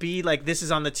it to be like this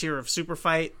is on the tier of super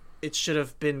fight, it should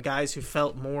have been guys who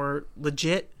felt more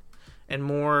legit and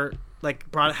more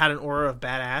like had an aura of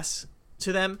badass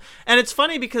to them. And it's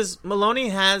funny because Maloney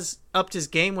has upped his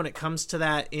game when it comes to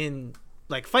that in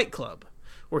like Fight Club,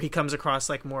 where he comes across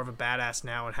like more of a badass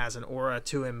now and has an aura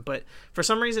to him. But for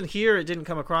some reason here it didn't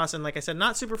come across. And like I said,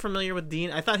 not super familiar with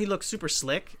Dean. I thought he looked super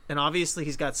slick, and obviously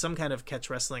he's got some kind of catch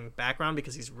wrestling background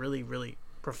because he's really, really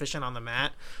proficient on the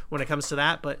mat when it comes to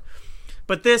that. But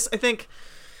this, I think,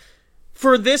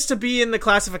 for this to be in the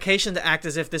classification to act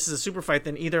as if this is a super fight,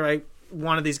 then either I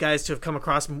wanted these guys to have come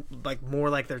across like more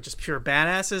like they're just pure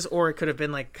badasses, or it could have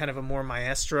been like kind of a more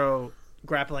maestro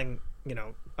grappling, you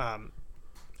know,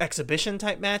 exhibition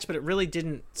type match, but it really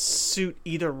didn't suit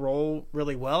either role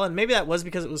really well. And maybe that was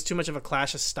because it was too much of a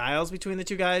clash of styles between the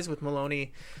two guys, with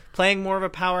Maloney playing more of a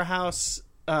powerhouse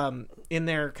in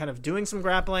there kind of doing some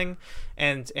grappling,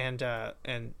 and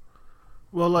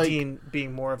well, like Dean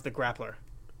being more of the grappler.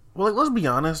 Well, like, let's be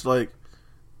honest, like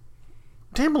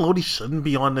Dan Maloney shouldn't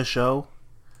be on this show.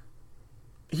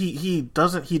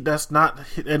 That's not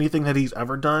anything that he's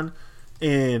ever done.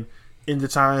 And in the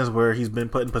times where he's been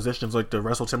put in positions like to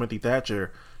wrestle Timothy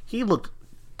Thatcher, he looked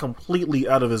completely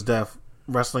out of his depth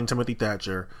wrestling Timothy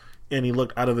Thatcher, and he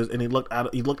looked out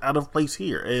of place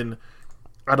here. And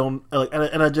I don't like,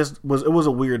 and I just was, it was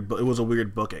a weird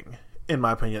booking in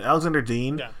my opinion. Alexander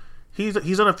Dean, yeah.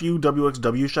 He's done a few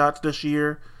WXW shots this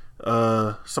year,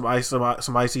 some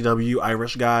ICW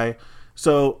Irish guy.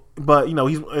 So, but you know,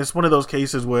 it's one of those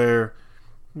cases where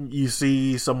you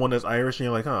see someone that's Irish and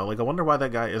you're like, oh, like I wonder why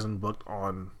that guy isn't booked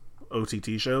on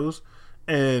OTT shows.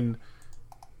 And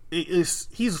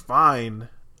he's fine,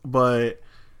 but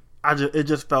it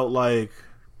just felt like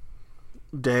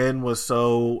Dan was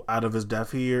so out of his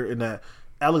depth here, and that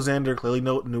Alexander clearly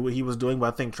knew what he was doing,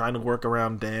 but I think trying to work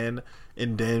around Dan,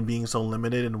 and Dan being so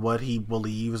limited in what he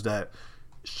believes that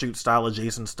shoot style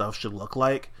adjacent stuff should look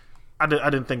like, I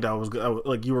didn't think that was good.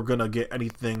 Like, you were gonna get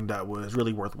anything that was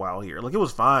really worthwhile here. Like, it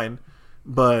was fine,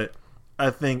 but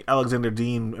I think Alexander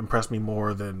Dean impressed me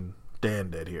more than Dan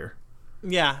did here.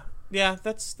 Yeah,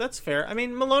 that's fair. I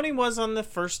mean, Maloney was on the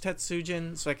first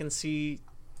Tetsujin, so I can see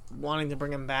wanting to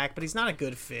bring him back, but he's not a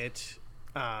good fit.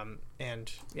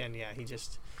 And yeah,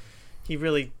 he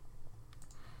really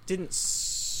didn't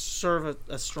serve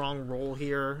a strong role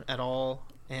here at all.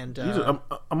 And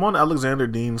I'm on Alexander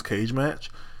Dean's cage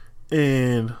match,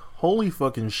 and holy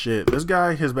fucking shit, this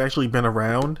guy has actually been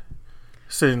around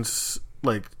since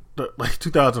like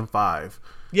 2005.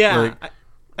 Yeah, like,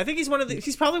 I think he's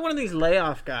probably one of these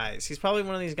layoff guys. He's probably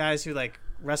one of these guys who like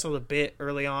wrestled a bit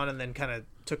early on and then kind of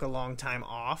took a long time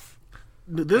off.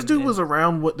 This dude was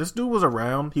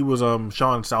around. He was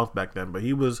Sean South back then, but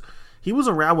he was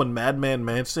around when Madman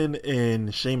Manson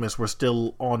and Sheamus were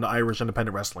still on the Irish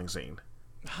independent wrestling scene.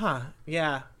 Huh.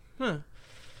 Yeah.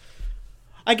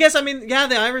 I guess, I mean, yeah,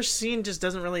 the Irish scene just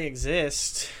doesn't really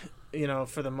exist, you know,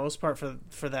 for the most part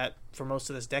for most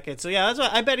of this decade. So yeah, that's why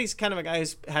I bet he's kind of a guy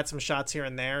who's had some shots here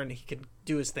and there, and he could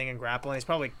do his thing and grapple. And he's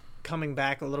probably coming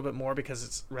back a little bit more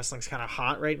because wrestling's kind of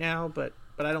hot right now, but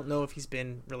I don't know if he's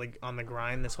been really on the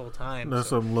grind this whole time. That's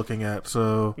what I'm looking at.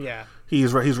 So yeah,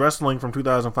 he's wrestling from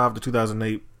 2005 to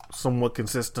 2008 somewhat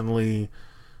consistently,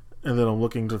 and then I'm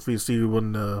looking to see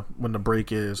when the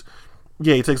break is.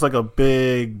 Yeah, he takes like a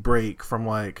big break from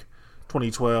like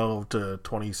 2012 to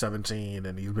 2017,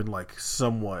 and he's been like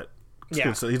somewhat.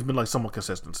 Yeah. He's been like somewhat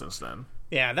consistent since then.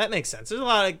 Yeah, that makes sense. There's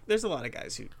a lot of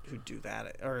guys who do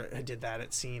that or did that.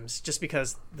 It seems just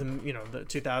because the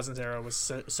 2000s era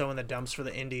was so in the dumps for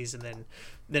the indies, and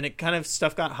then it kind of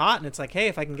stuff got hot, and it's like, hey,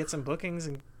 if I can get some bookings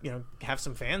and have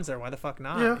some fans there, why the fuck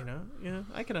not? Yeah.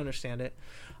 I can understand it.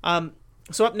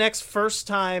 So up next, first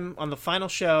time on the final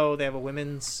show, they have a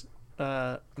women's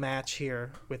match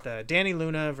here with Danny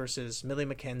Luna versus Millie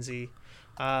McKenzie.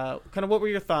 Kind of what were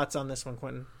your thoughts on this one,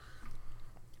 Quentin?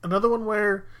 Another one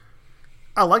where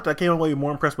I came away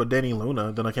more impressed with Danny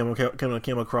Luna than I came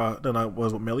across than I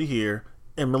was with Millie here.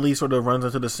 And Millie sort of runs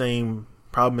into the same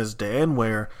problem as Dan,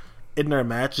 where in their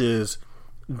matches,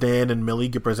 Dan and Millie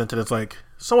get presented as like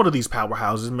somewhat of these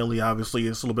powerhouses. Millie obviously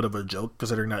is a little bit of a joke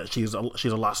considering that she's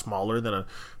a lot smaller than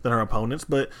her opponents.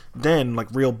 But Dan, like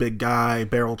real big guy,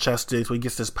 barrel chested, so he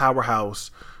gets this powerhouse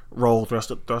role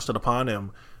thrusted upon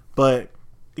him. But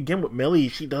again, with Millie,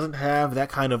 she doesn't have that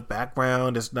kind of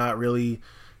background. It's not really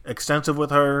extensive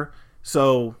with her,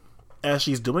 so as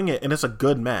she's doing it, and it's a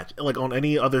good match, like on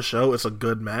any other show, it's a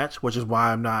good match, which is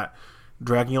why I'm not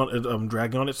dragging on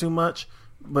it too much.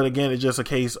 But again, it's just a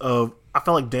case of I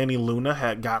felt like Danny Luna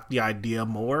had got the idea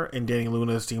more, and Danny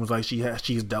Luna seems like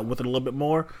she's dealt with it a little bit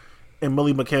more, and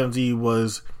Millie McKenzie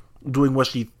was doing what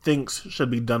she thinks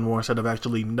should be done more instead of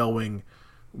actually knowing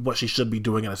what she should be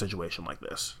doing in a situation like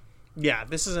this. Yeah,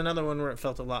 this is another one where it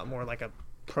felt a lot more like a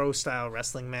pro style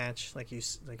wrestling match, like you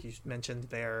mentioned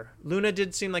there. Luna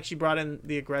did seem like she brought in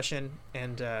the aggression,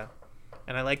 and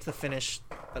I liked the finish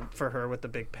for her with the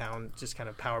big pound, just kind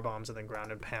of power bombs and then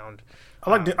ground and pound.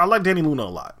 I like Danny Luna a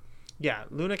lot. Yeah,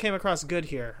 Luna came across good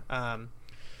here.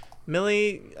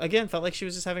 Millie again felt like she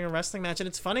was just having a wrestling match, and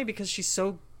it's funny because she's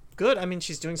so good. I mean,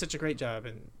 she's doing such a great job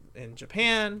in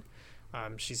Japan.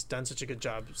 She's done such a good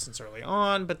job since early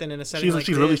on, but then in a setting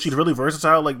she's really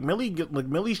versatile. Like Millie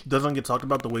doesn't get talked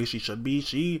about the way she should be.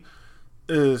 She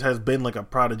has been like a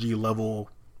prodigy level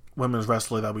women's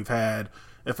wrestler that we've had.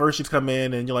 At first, she's come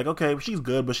in and you're like, okay, she's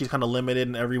good, but she's kind of limited,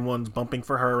 and everyone's bumping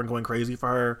for her and going crazy for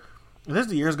her. And as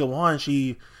the years go on,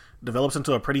 she develops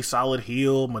into a pretty solid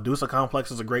heel. Medusa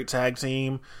Complex is a great tag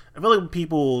team. I feel like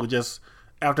people just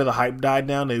after the hype died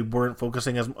down, they weren't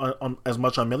focusing as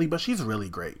much on Millie, but she's really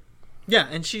great. Yeah,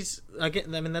 and she's,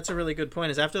 again, I mean, that's a really good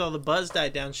point, is after all the buzz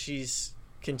died down, she's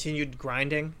continued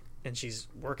grinding, and she's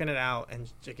working it out,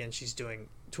 and again, she's doing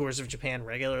tours of Japan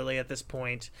regularly at this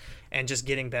point, and just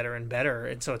getting better and better,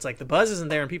 and so it's like the buzz isn't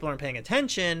there and people aren't paying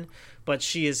attention, but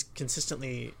she is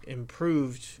consistently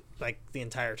improved, like, the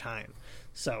entire time.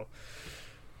 So,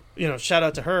 shout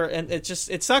out to her. And it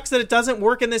sucks that it doesn't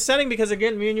work in this setting because,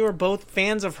 again, me and you are both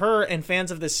fans of her and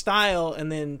fans of this style,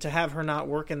 and then to have her not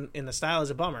work in the style is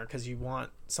a bummer because you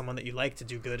want someone that you like to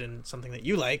do good in something that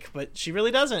you like, but she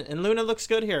really doesn't. And Luna looks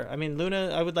good here. I mean, Luna,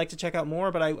 I would like to check out more,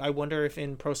 but I wonder if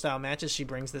in pro style matches she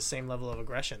brings this same level of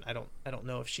aggression. I don't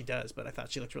know if she does, but I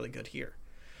thought she looked really good here.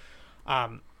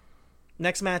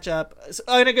 Next matchup.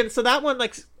 And again, so that one,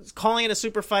 like, calling it a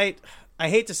super fight, I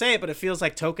hate to say it, but it feels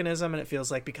like tokenism, and it feels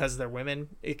like because they're women,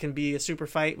 it can be a super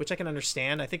fight, which I can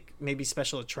understand. I think maybe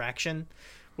Special Attraction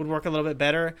would work a little bit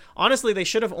better. Honestly, they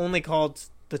should have only called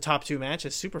the top two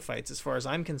matches super fights as far as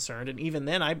I'm concerned, and even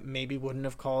then I maybe wouldn't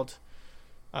have called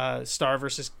Star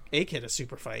versus A-Kid a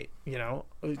super fight,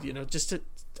 just to...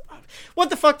 What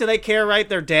the fuck do they care, right?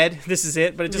 They're dead. This is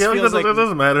it. But it just feels like... It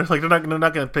doesn't matter. Like, they're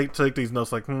not going to take these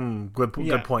notes like,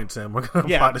 good point, Sam. We're going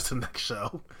to apply this to the next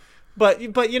show. But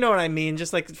you know what I mean?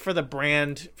 Just like for the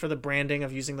branding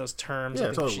of using those terms, I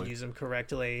think totally. We should use them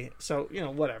correctly. So,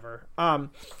 whatever.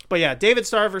 But yeah, David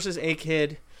Starr versus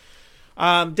A-Kid.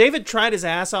 David tried his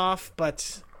ass off,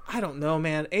 but I don't know,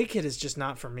 man. A-Kid is just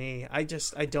not for me. I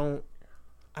don't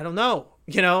know.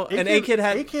 And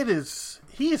A-Kid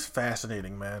he is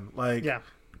fascinating, man. Like, yeah.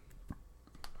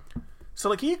 So,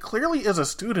 like, he clearly is a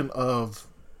student of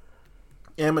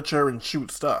amateur and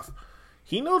shoot stuff.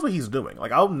 He knows what he's doing.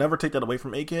 Like, I'll never take that away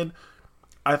from A-Kid.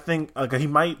 I think he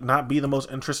might not be the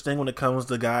most interesting when it comes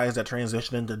to guys that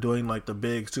transition into doing, like, the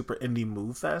big super indie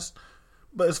move fest.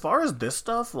 But as far as this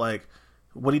stuff, like,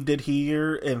 what he did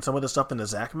here and some of the stuff in the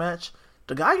Zack match,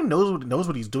 the guy knows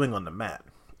what he's doing on the mat.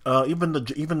 Even a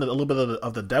little bit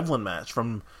of the Devlin match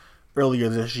from earlier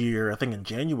this year, I think in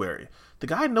January. The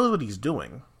guy knows what he's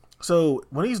doing. So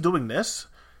when he's doing this,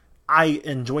 I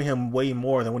enjoy him way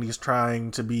more than when he's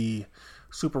trying to be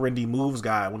super indie moves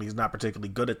guy when he's not particularly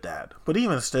good at that. But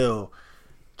even still,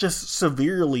 just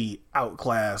severely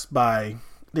outclassed by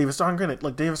David Starr. Granted,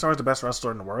 like David Starr is the best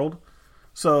wrestler in the world,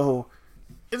 so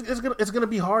it's gonna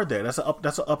be hard there. That's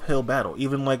an uphill battle.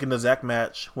 Even like in the Zack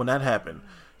match when that happened,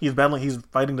 he's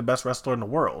fighting the best wrestler in the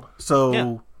world. So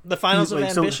yeah. The finals of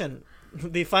Ambition.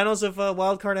 The finals of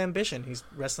Wildcard Ambition. He's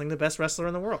wrestling the best wrestler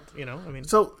in the world. You know, I mean,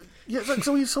 so yeah,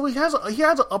 so he has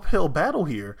an uphill battle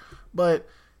here, but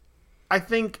I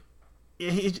think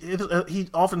he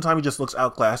oftentimes he just looks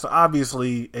outclassed.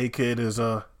 Obviously, A-Kid is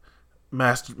a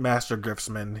master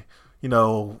griftsman. You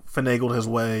know, finagled his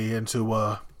way into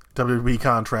a WWE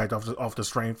contract off the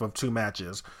strength of 2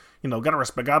 matches. You know, gotta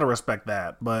respect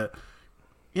that, but.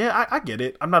 Yeah, I get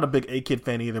it. I'm not a big A-Kid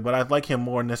fan either, but I like him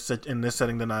more in this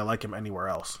setting than I like him anywhere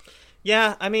else.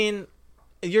 Yeah, I mean,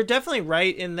 you're definitely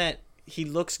right in that he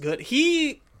looks good.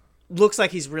 He looks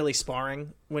like he's really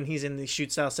sparring when he's in these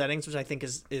shoot style settings, which I think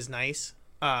is nice.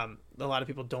 A lot of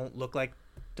people don't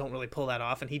really pull that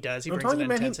off, and he does. He brings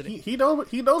an intensity. He knows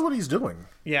what he's doing.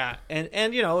 Yeah,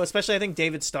 and you know, especially I think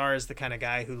David Starr is the kind of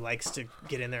guy who likes to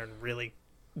get in there and really,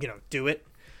 you know, do it.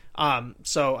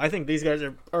 So I think these guys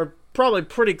are probably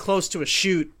pretty close to a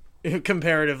shoot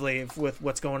comparatively with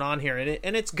what's going on here,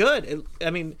 and it's good.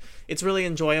 I mean, it's really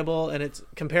enjoyable, and it's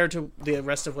compared to the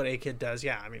rest of what A-Kid does.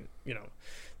 Yeah, I mean, you know,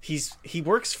 he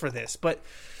works for this, but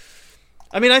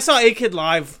I mean, I saw A-Kid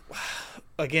live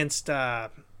against I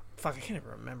can't even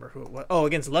remember who it was. Oh,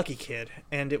 against Lucky Kid,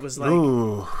 and it was like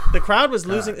the crowd was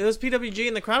losing. It was PWG,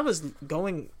 and the crowd was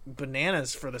going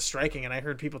bananas for the striking, and I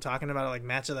heard people talking about it like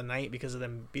match of the night because of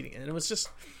them beating it, and it was just.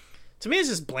 To me, it's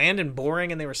just bland and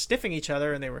boring, and they were stiffing each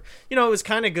other, and they were, you know, it was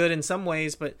kind of good in some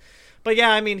ways, but yeah,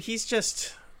 I mean, he's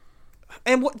just,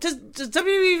 and what does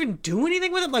WWE even do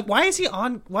anything with him? Like, why is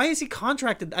he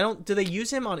contracted? Do they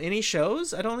use him on any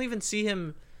shows? I don't even see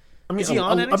him. I mean, is he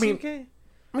on NXT UK?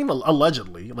 I mean,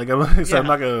 allegedly, like I'm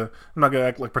not gonna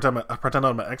act like pretend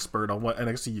I'm an expert on what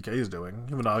NXT UK is doing,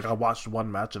 even though like I watched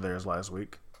one match of theirs last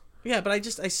week. Yeah, but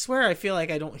I swear I feel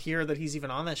like I don't hear that he's even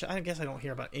on that show. I guess I don't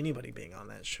hear about anybody being on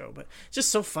that show, but it's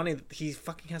just so funny that he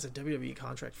fucking has a WWE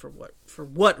contract for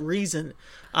what reason?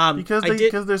 Because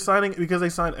they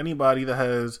sign anybody that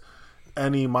has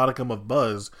any modicum of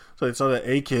buzz. So they saw that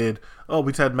A-Kid. Oh,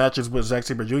 we've had matches with Zack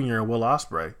Sabre Jr. and Will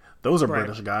Ospreay. Those are right.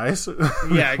 British guys.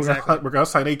 Yeah, exactly. we're gonna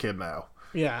sign A-Kid now.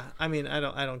 Yeah, I mean, I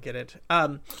don't get it.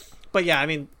 But yeah, I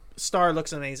mean. Starr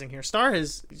looks amazing here. Starr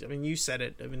has, I mean, you said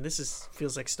it. I mean,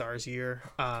 feels like Starr's year.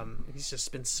 He's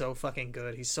just been so fucking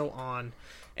good. He's so on,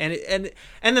 and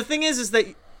the thing is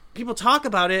that people talk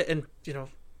about it, and you know,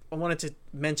 I wanted to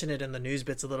mention it in the news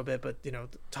bits a little bit, but you know,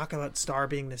 talk about Starr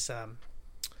being this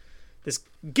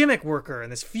gimmick worker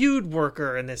and this feud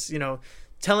worker and this, you know,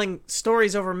 telling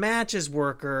stories over matches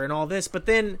worker and all this, but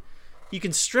then. You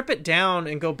can strip it down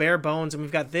and go bare bones, and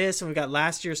we've got this, and we've got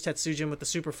last year's Tetsujin with the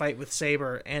super fight with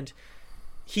Sabre, and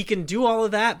he can do all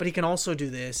of that, but he can also do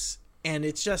this, and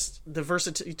it's just the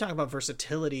you talk about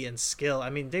versatility and skill. I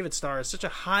mean, David Starr is such a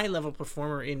high-level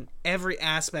performer in every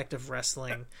aspect of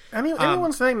wrestling.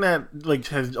 Anyone saying that like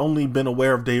has only been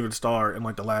aware of David Starr in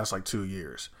like the last like 2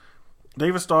 years.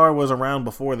 David Starr was around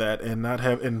before that, and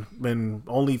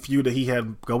only feud that he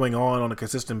had going on a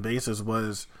consistent basis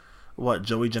was. What,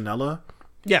 Joey Janela?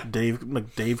 Yeah,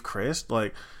 Dave Christ.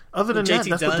 Like, other than that,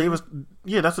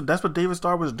 that's what David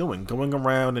Starr was doing, going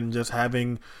around and just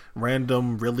having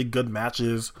random, really good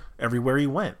matches everywhere he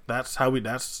went. That's how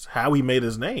he made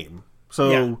his name.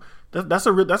 So that's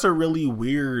a really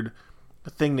weird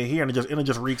thing to hear, and it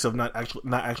just reeks of not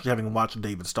actually having watched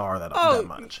David Starr that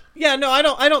much. Yeah, no, I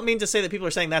don't mean to say that people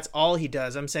are saying that's all he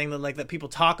does. I'm saying that like that people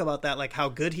talk about that, like how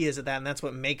good he is at that, and that's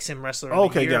what makes him wrestler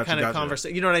of the year kind of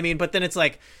conversation. You know what I mean? But then it's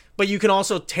like, but you can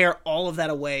also tear all of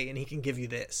that away, and he can give you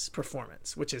this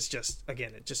performance, which is just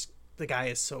again, the guy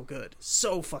is so good,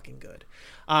 so fucking good.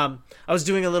 I was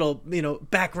doing a little, you know,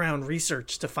 background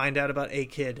research to find out about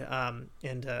A-Kid,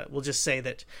 and we'll just say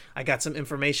that I got some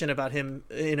information about him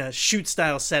in a shoot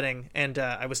style setting, and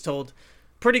I was told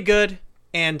pretty good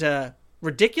and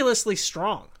ridiculously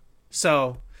strong.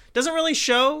 So doesn't really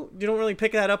show. You don't really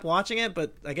pick that up watching it,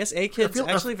 but I guess A-Kid's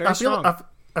actually very strong.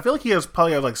 I feel like he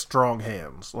probably has like strong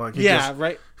hands. Like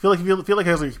right. I feel like he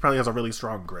probably has a really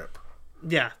strong grip.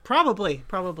 Yeah, probably.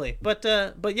 But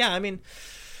yeah, I mean,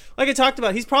 like I talked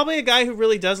about, he's probably a guy who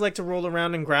really does like to roll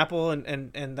around and grapple,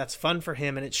 and that's fun for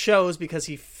him, and it shows because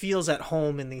he feels at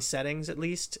home in these settings at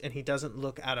least, and he doesn't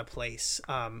look out of place.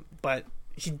 But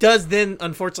he does then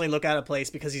unfortunately look out of place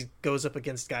because he goes up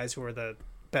against guys who are the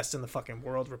best in the fucking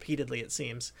world repeatedly, it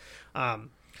seems.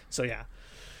 So yeah.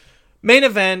 Main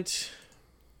event,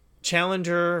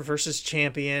 challenger versus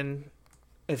champion.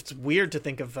 It's weird to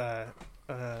think of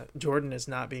Jordan as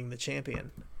not being the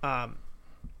champion.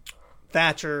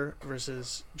 Thatcher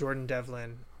versus Jordan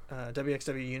Devlin,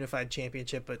 WXW Unified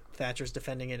Championship, but Thatcher's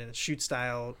defending it in a shoot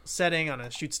style setting on a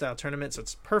shoot style tournament, so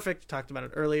it's perfect. Talked about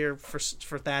it earlier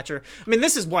for Thatcher. I mean,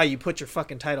 this is why you put your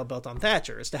fucking title belt on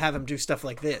Thatcher, is to have him do stuff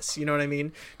like this. You know what I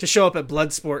mean? To show up at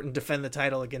Bloodsport and defend the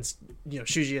title against, you know,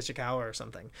 Shuji Ishikawa or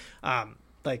something.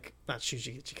 Like, not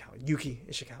Shuji Ishikawa, Yuki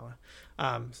Ishikawa.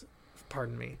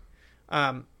 Pardon me.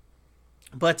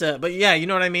 But yeah, you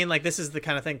know what I mean? Like, this is the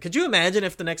kind of thing. Could you imagine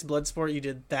if the next Bloodsport you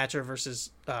did Thatcher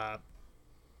versus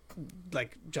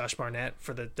like Josh Barnett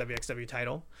for the WXW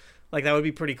title? Like, that would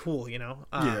be pretty cool, you know?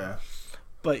 Yeah.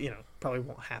 But, you know, probably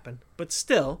won't happen. But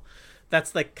still,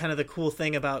 that's like kind of the cool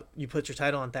thing about you put your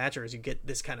title on Thatcher, is you get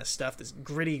this kind of stuff, this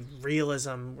gritty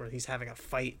realism where he's having a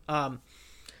fight. And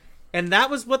that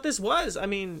was what this was. I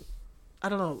mean, I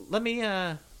don't know. Let me,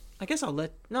 I guess I'll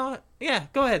let, no, yeah,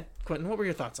 go ahead, Quentin. What were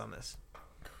your thoughts on this?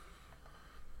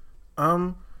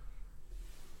 I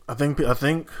think,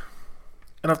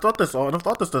 and I've thought this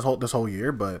this whole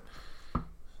year, but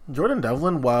Jordan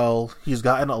Devlin, while he's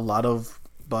gotten a lot of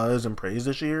buzz and praise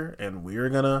this year, and we're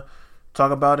gonna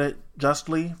talk about it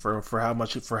justly for how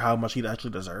much he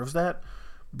actually deserves that,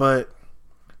 but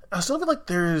I still feel like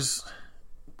we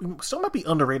still might be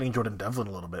underrating Jordan Devlin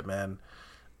a little bit, man.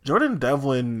 Jordan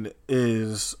Devlin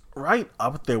is right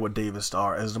up there with David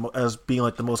Starr as being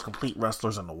like the most complete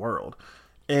wrestlers in the world.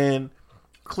 And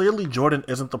clearly Jordan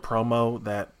isn't the promo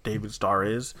that David Starr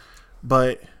is,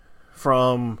 but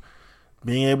from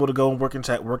being able to go and work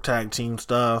tag team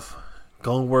stuff,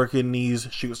 go and work in these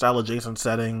shoot style adjacent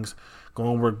settings,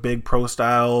 go and work big pro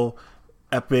style,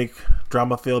 epic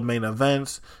drama filled main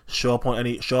events, show up on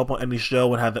any show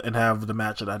and have the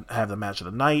match of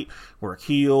the night, work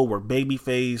heel, work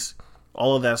babyface,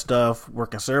 all of that stuff,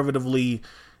 work conservatively.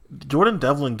 Jordan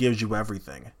Devlin gives you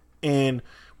everything. And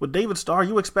with David Starr,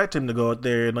 you expect him to go out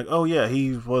there and like, oh yeah,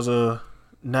 he was a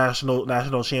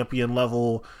national champion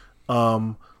level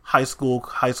high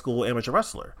school amateur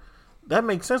wrestler. That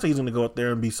makes sense that he's going to go out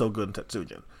there and be so good in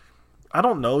Tetsujin. I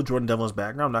don't know Jordan Devlin's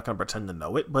background. I'm not going to pretend to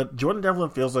know it, but Jordan Devlin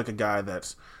feels like a guy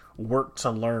that's worked to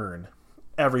learn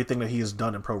everything that he has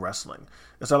done in pro wrestling.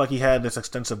 It's not like he had this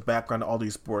extensive background in all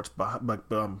these sports, other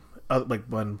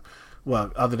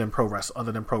than pro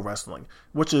wrestling,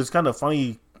 which is kind of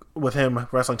funny with him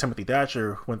wrestling Timothy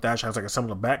Thatcher, when Thatcher has like a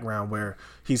similar background where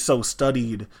he's so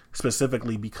studied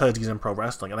specifically because he's in pro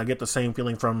wrestling. And I get the same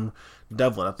feeling from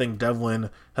Devlin. I think Devlin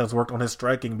has worked on his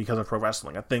striking because of pro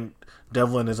wrestling. I think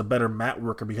Devlin is a better mat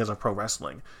worker because of pro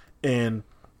wrestling. And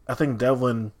I think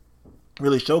Devlin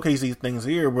really showcased these things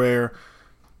here, where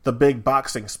the big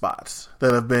boxing spots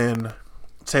that have been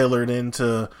tailored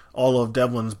into all of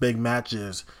Devlin's big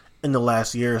matches in the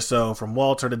last year or so, from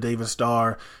Walter to David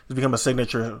Starr, has become a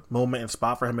signature moment and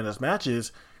spot for him in his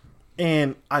matches.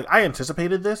 And I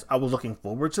anticipated this. I was looking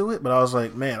forward to it, but I was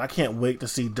like, man, I can't wait to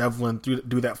see Devlin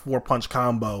do that 4-punch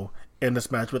combo in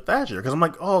this match with Thatcher. Because I'm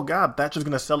like, oh god, Thatcher's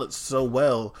going to sell it so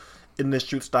well in this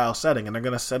shoot style setting, and they're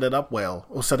going to set it up well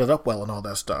and all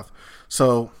that stuff.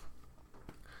 So,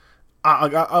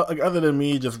 other than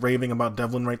me just raving about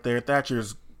Devlin right there,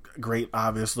 Thatcher's great,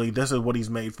 obviously. This is what he's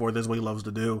made for. This is what he loves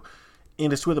to do.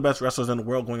 And it's two of the best wrestlers in the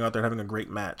world going out there having a great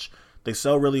match. They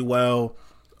sell really well.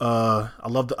 I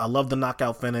love the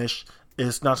knockout finish.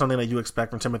 It's not something that you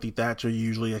expect from Timothy Thatcher. You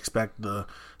usually expect the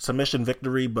submission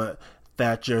victory, but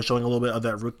Thatcher showing a little bit of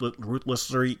that ruthless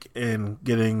streak and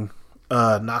getting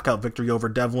a knockout victory over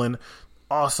Devlin.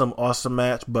 Awesome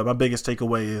match. But my biggest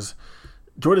takeaway is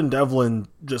Jordan Devlin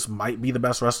just might be the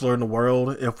best wrestler in the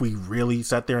world if we really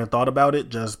sat there and thought about it,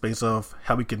 just based off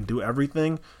how he can do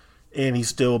everything, and he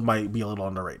still might be a little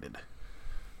underrated.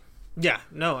 Yeah,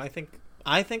 no, I think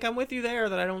I'm with you there,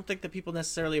 that I don't think that people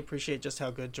necessarily appreciate just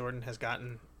how good Jordan has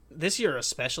gotten this year,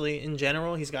 especially in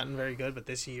general. He's gotten very good, but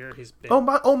this year he's been...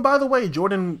 By the way,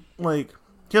 Jordan, like,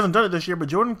 he hasn't done it this year, but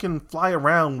Jordan can fly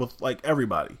around with, like,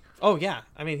 everybody. Oh, yeah.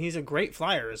 I mean, he's a great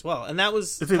flyer as well. And that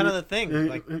was kind of the thing.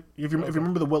 Like, if you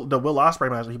remember the Will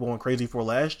Ospreay match that people went crazy for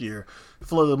last year,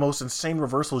 full of the most insane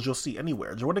reversals you'll see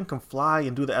anywhere. Jordan can fly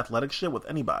and do the athletic shit with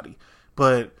anybody.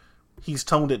 But he's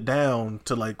toned it down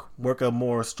to, like, work a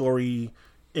more story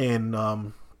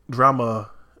and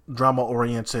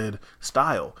drama-oriented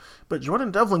style. But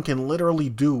Jordan Devlin can literally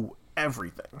do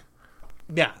everything.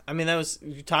 Yeah, I mean, that was,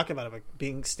 you talk about it,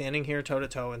 like standing here toe to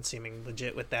toe and seeming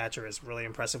legit with Thatcher is really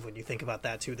impressive when you think about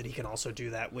that too, that he can also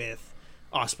do that with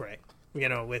Ospreay, you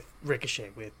know, with Ricochet,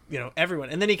 with, you know,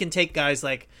 everyone. And then he can take guys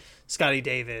like Scotty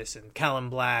Davis and Callum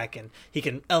Black, and he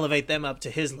can elevate them up to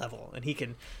his level, and he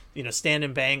can, you know, stand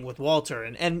and bang with Walter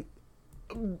and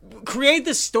create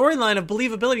this storyline of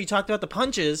believability. You talked about the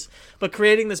punches, but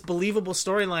creating this believable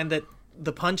storyline that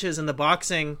the punches and the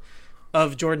boxing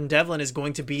of Jordan Devlin is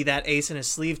going to be that ace in his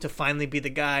sleeve to finally be the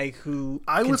guy who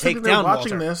can take down Walter.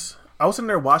 I was sitting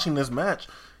there watching this match,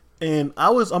 and I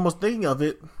was almost thinking of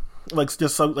it, like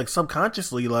just like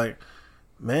subconsciously, like,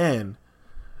 man,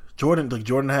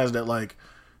 Jordan has that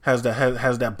has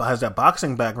that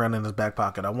boxing background in his back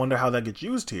pocket. I wonder how that gets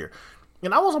used here.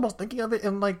 And I was almost thinking of it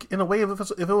in a way if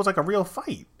it was like a real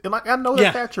fight. And like I know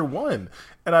that Thatcher won,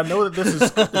 and I know that this is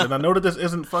scripted, and I know that this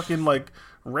isn't fucking like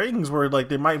rings where like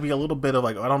there might be a little bit of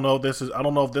like I don't know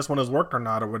if this one has worked or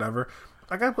not or whatever.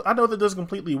 Like I know that this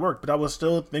completely worked, but I was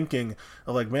still thinking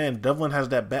of like, man, Devlin has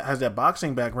that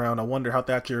boxing background. I wonder how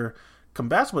Thatcher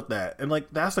combats with that, and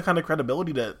like that's the kind of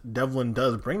credibility that Devlin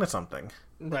does bring to something.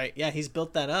 Right? Yeah, he's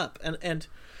built that up, and.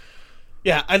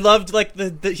 Yeah, I loved like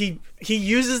he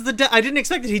uses I didn't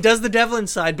expect it. He does the Devlin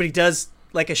side, but he does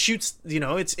like a shoot. You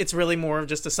know, it's really more of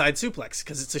just a side suplex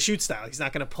because it's a shoot style. He's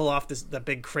not going to pull off the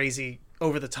big crazy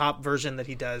over the top version that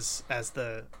he does as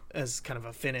kind of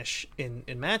a finish in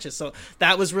matches. So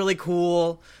that was really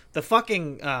cool. The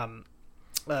fucking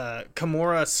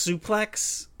Kimura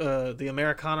suplex, the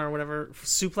Americana or whatever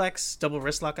suplex, double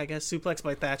wrist lock, I guess, suplex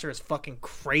by Thatcher is fucking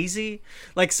crazy.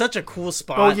 Like such a cool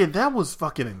spot. Oh yeah, that was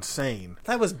fucking insane.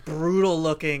 That was brutal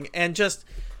looking and just,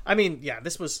 I mean, yeah,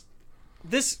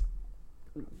 this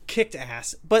kicked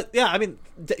ass. But yeah, I mean,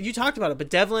 you talked about it, but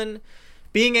Devlin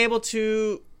being able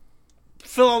to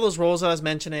fill all those roles I was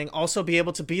mentioning, also be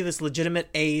able to be this legitimate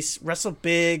ace, wrestle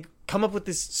big, come up with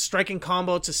this striking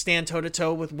combo to stand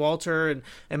toe-to-toe with Walter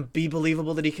and be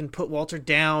believable that he can put Walter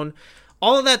down.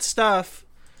 All of that stuff.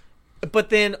 But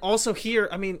then also here,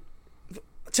 I mean,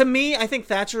 to me, I think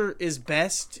Thatcher is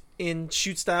best in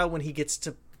shoot style when he gets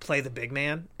to play the big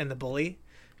man and the bully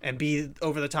and be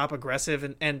over-the-top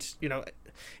aggressive. And you know,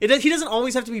 he doesn't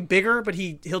always have to be bigger, but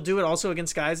he'll do it also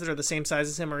against guys that are the same size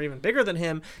as him or even bigger than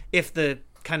him if the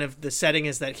kind of the setting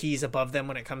is that he's above them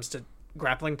when it comes to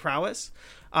grappling prowess.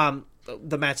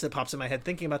 The match that pops in my head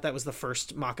thinking about that was the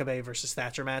first Makabe versus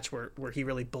Thatcher match where he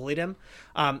really bullied him.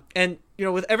 And you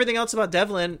know, with everything else about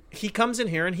Devlin, he comes in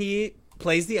here and he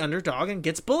plays the underdog and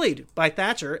gets bullied by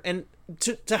Thatcher and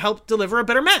to help deliver a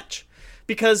better match.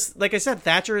 Because like I said,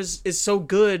 Thatcher is so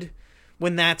good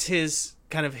when that's his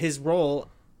kind of his role.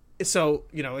 So,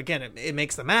 you know, again, it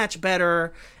makes the match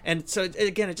better. And so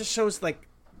again, it just shows like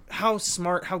how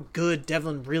smart, how good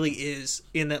Devlin really is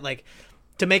in that, like,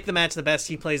 to make the match the best,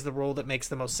 he plays the role that makes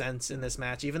the most sense in this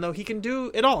match, even though he can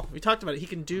do it all. We talked about it. He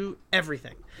can do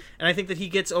everything. And I think that he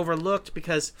gets overlooked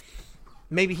because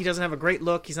maybe he doesn't have a great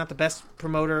look. He's not the best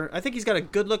promoter. I think he's got a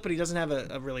good look, but he doesn't have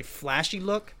a really flashy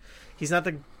look. He's not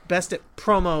the best at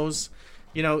promos,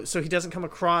 you know, so he doesn't come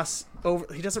across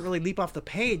he doesn't really leap off the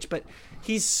page, but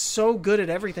he's so good at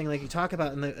everything, like you talk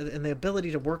about, and the ability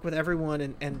to work with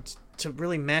everyone and to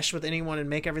really mesh with anyone and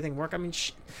make everything work. I mean,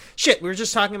 shit, we were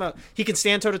just talking about he can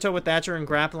stand toe-to-toe with Thatcher in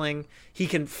grappling, he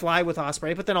can fly with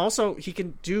Ospreay, but then also he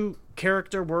can do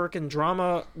character work and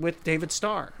drama with David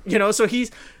Starr, you know, so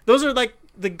those are like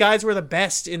the guys were the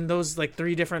best in those like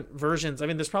three different versions. I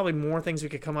mean, there's probably more things we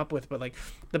could come up with, but like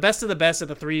the best of the best of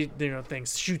the three, you know,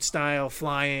 things: shoot style,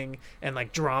 flying, and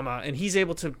like drama. And he's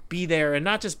able to be there and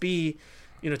not just be,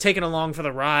 you know, taken along for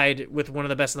the ride with one of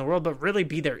the best in the world, but really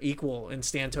be their equal and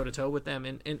stand toe to toe with them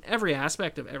in every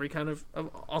aspect of every kind of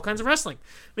all kinds of wrestling.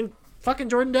 I mean, fucking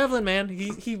Jordan Devlin, man,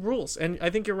 he rules. And I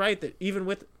think you're right that even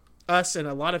with us and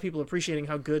a lot of people appreciating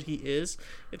how good he is,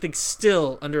 I think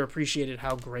still underappreciated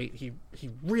how great he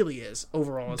really is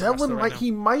overall. As Devlin, right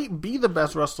he might be the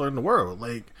best wrestler in the world.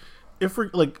 Like, if we're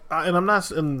like, and I'm not,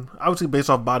 and obviously based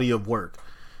off body of work,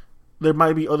 there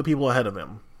might be other people ahead of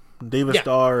him. David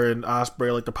Starr and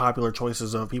Ospreay, like the popular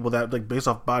choices of people that like based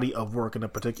off body of work in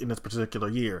this particular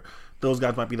year. Those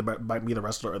guys might be the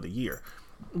wrestler of the year.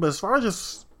 But as far as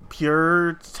just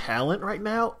pure talent right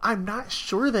now, I'm not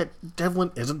sure that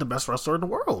Devlin isn't the best wrestler in the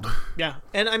world. Yeah,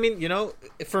 and I mean, you know,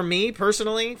 for me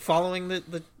personally, following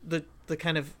the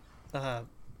kind of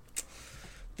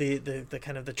the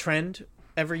kind of the trend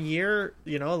every year,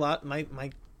 you know, a lot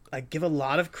I give a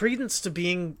lot of credence to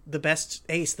being the best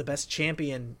ace, the best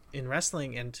champion in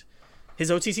wrestling, and his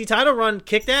OTC title run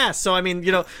kicked ass. So, I mean,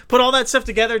 you know, put all that stuff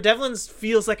together, Devlin's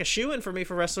feels like a shoo-in for me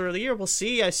for Wrestler of the Year. We'll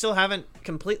see. I still haven't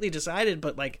completely decided,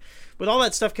 but, like, with all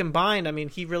that stuff combined, I mean,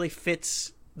 he really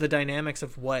fits the dynamics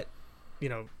of what, you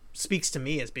know, speaks to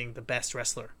me as being the best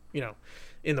wrestler, you know,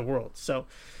 in the world. So,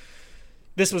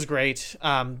 this was great.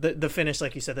 The finish,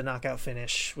 like you said, the knockout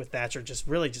finish with Thatcher just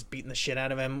beating the shit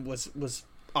out of him was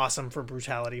awesome for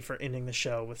brutality, for ending the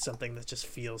show with something that just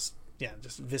feels,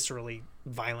 just viscerally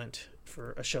violent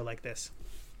for a show like this.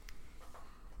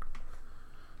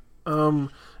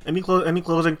 Any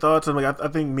closing thoughts? And like, I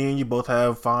think me and you both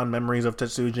have fond memories of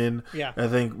Tetsujin. Yeah. I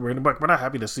think we're not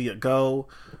happy to see it go,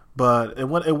 but it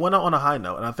went out on a high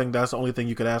note, and I think that's the only thing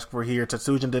you could ask for here.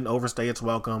 Tetsujin didn't overstay its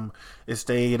welcome. It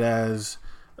stayed as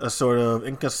a sort of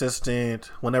inconsistent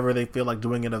whenever they feel like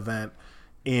doing an event,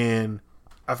 and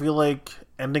I feel like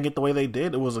ending it the way they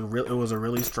did, it was a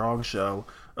really strong show,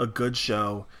 a good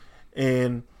show,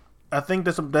 and I think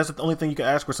that's the only thing you can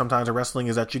ask for sometimes in wrestling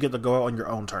is that you get to go out on your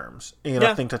own terms. And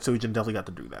I think Tetsujin definitely got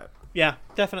to do that. Yeah,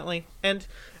 definitely. And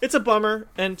it's a bummer.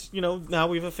 And, now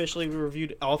we've officially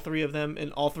reviewed all three of them,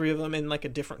 and all three of them in like a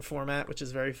different format, which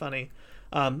is very funny.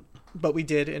 But we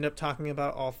did end up talking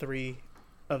about all three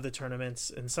of the tournaments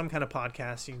in some kind of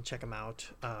podcast. You can check them out.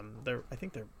 I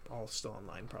think they're all still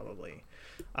online probably.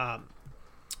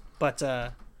 But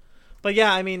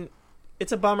yeah, I mean,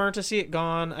 it's a bummer to see it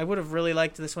gone. I would have really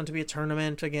liked this one to be a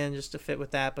tournament again, just to fit with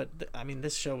that. But I mean,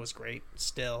 this show was great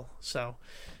still. So,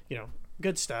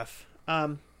 good stuff.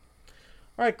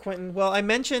 All right, Quentin. Well, I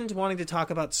mentioned wanting to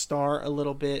talk about Star a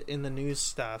little bit in the news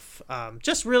stuff.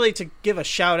 Just really to give a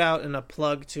shout out and a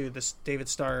plug to this David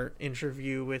Starr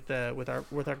interview with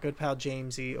our good pal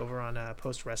Jamesy over on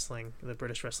Post Wrestling, the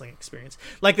British Wrestling Experience.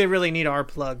 Like they really need our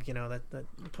plug. That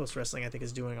Post Wrestling I think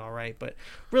is doing all right, but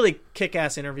really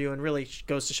kick-ass interview and really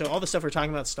goes to show all the stuff we're talking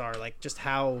about Starr, like just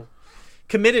how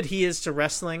committed he is to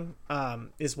wrestling,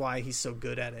 is why he's so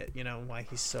good at it. Why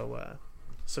he's so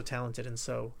talented and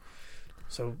so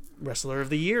Wrestler of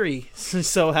the Year-y.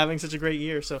 So having such a great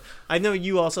year. So I know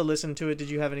you also listened to it. Did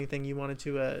you have anything you wanted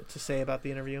to say about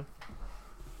the interview?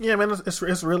 Yeah, man, it's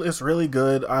really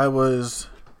good. I was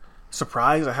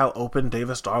surprised at how open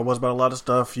David Starr was about a lot of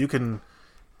stuff. You can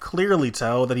clearly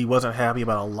tell that he wasn't happy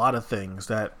about a lot of things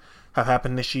that have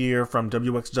happened this year, from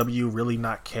WXW really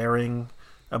not caring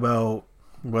about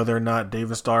whether or not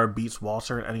David Starr beats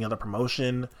Walter in any other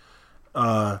promotion,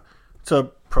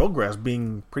 to Progress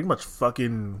being pretty much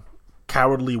fucking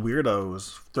cowardly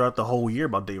weirdos throughout the whole year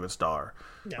about David Starr.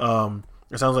 Yeah.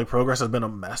 It sounds like Progress has been a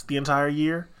mess the entire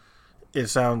year. It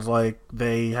sounds like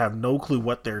they have no clue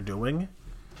what they're doing,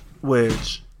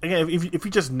 which, again, if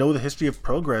you just know the history of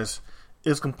Progress,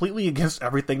 is completely against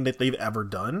everything that they've ever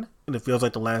done, and it feels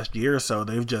like the last year or so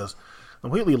they've just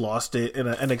completely lost it. And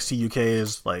NXT UK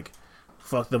is like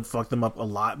fucked them up a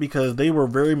lot, because they were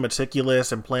very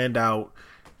meticulous and planned out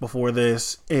before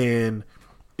this, and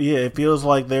yeah, it feels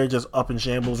like they're just up in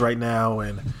shambles right now,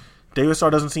 and David Starr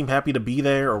doesn't seem happy to be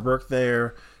there or work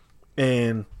there.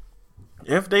 And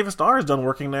if David Starr is done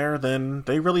working there, then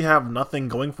they really have nothing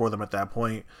going for them at that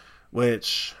point,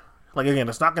 which, like, again,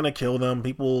 it's not going to kill them.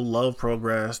 People love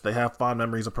Progress. They have fond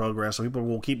memories of Progress, so people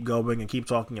will keep going and keep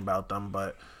talking about them.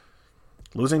 But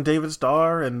losing David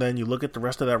Starr, and then you look at the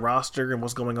rest of that roster and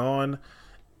what's going on,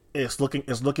 it's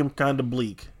looking kind of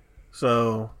bleak.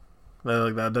 So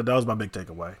that was my big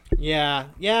takeaway. Yeah,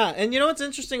 and what's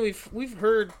interesting? We've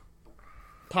heard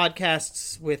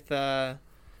podcasts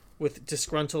with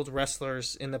disgruntled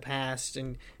wrestlers in the past,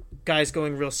 and guys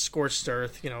going real scorched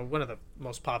earth. One of the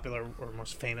most popular or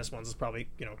most famous ones is probably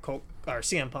Colt or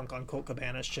CM Punk on Colt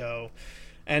Cabana's show.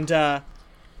 And the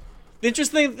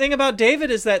interesting thing about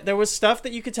David is that there was stuff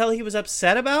that you could tell he was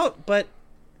upset about, but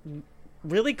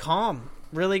really calm,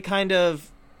 really kind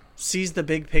of sees the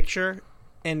big picture,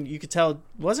 and you could tell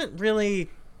wasn't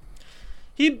really,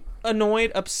 he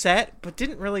annoyed, upset, but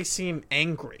didn't really seem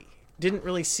angry, didn't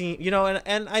really seem,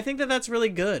 and I think that's really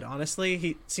good. Honestly,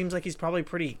 he seems like he's probably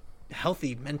pretty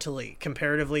healthy mentally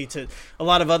comparatively to a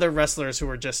lot of other wrestlers who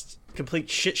are just complete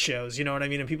shit shows, you know what I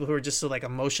mean, and people who are just so like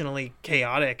emotionally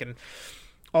chaotic and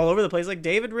all over the place. Like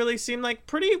David really seemed like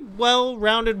pretty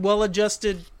well-rounded,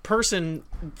 well-adjusted person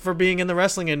for being in the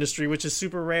wrestling industry, which is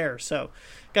super rare. So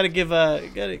gotta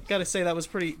say that was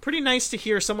pretty nice to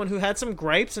hear someone who had some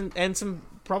gripes and some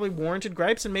probably warranted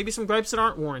gripes, and maybe some gripes that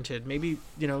aren't warranted, maybe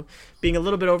being a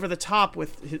little bit over the top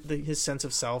with his sense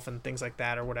of self and things like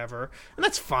that or whatever, and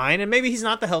that's fine. And maybe he's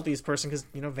not the healthiest person, because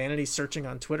vanity searching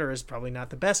on Twitter is probably not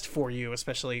the best for you,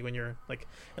 especially when you're like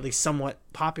at least somewhat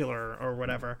popular or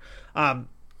whatever.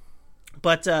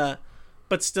 But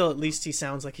still, at least he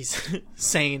sounds like he's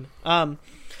sane.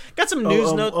 Got some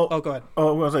news notes. Go ahead. I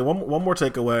was gonna say one more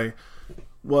takeaway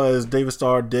was David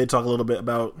Starr did talk a little bit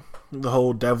about the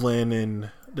whole Devlin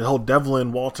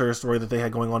Walter story that they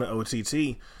had going on at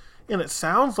OTT, and it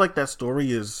sounds like that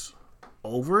story is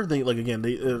over.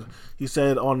 He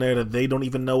said on there that they don't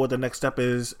even know what the next step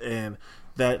is, and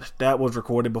that was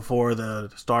recorded before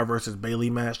the Starr versus Bayley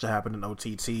match that happened in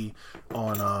OTT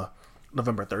on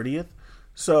November 30th.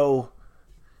 So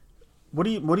what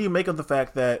do you make of the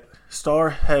fact that Starr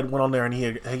had went on there and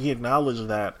he acknowledged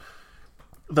that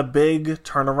the big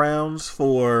turnarounds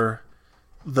for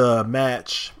the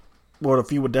match, or the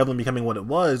feud with Devlin becoming what it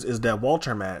was, is that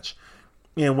Walter match.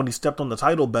 And when he stepped on the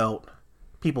title belt,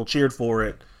 people cheered for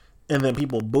it, and then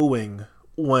people booing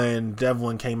when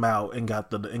Devlin came out and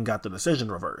got the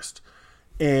decision reversed.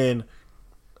 And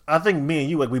I think me and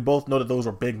you, like, we both know that those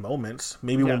were big moments.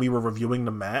 Maybe when we were reviewing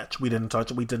the match, we didn't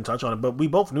touch on it, but we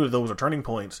both knew that those were turning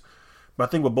points. But I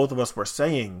think what both of us were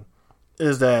saying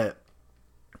is that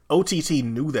OTT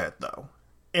knew that, though,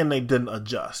 and they didn't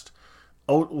adjust.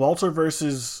 Walter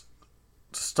versus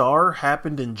Starr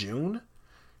happened in June,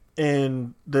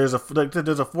 and there's a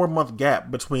 4-month gap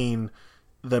between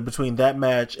that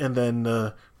match and then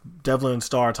the Devlin and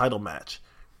Starr title match.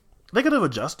 They could have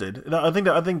adjusted. And I think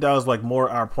that was like more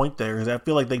our point there, is I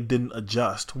feel like they didn't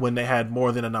adjust when they had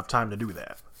more than enough time to do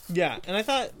that. Yeah, and I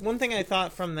thought one thing I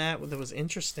thought from that was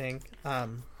interesting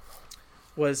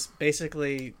was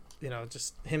basically,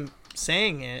 just him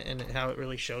saying it and how it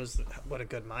really shows what a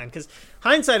good mind. Because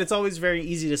hindsight, it's always very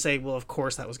easy to say, well, of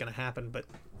course that was going to happen. But,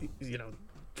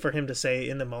 for him to say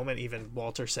in the moment, even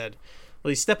Walter said,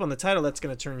 well, you step on the title, that's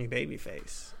going to turn you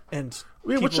babyface. And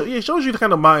which it shows you the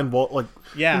kind of mind,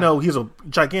 he's a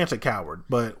gigantic coward,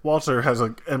 but Walter has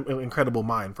an incredible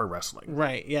mind for wrestling.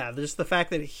 Right, yeah. There's the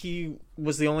fact that he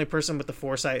was the only person with the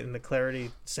foresight and the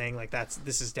clarity saying, like,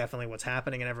 this is definitely what's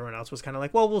happening, and everyone else was kind of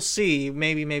like, well, we'll see,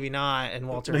 maybe not, and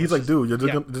Walter he's like, dude,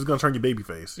 this is going to turn you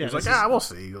babyface. Yeah, he's like, we'll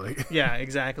see. Like, yeah,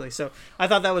 exactly. So I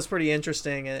thought that was pretty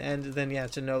interesting, and then,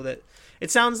 to know that it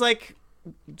sounds like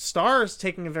Starr's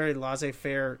taking a very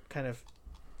laissez-faire kind of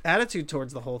attitude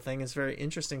towards the whole thing. Is very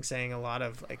interesting, saying a lot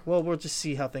of like, well, we'll just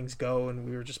see how things go, and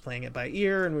we were just playing it by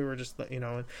ear, and we were just,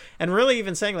 and really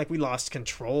even saying like we lost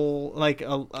control like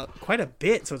quite a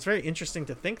bit. So it's very interesting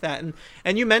to think that,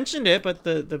 and you mentioned it, but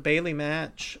the Bayley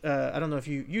match, I don't know if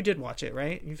you did watch it,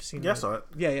 right? You've seen I saw it.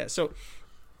 Yeah. So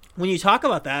when you talk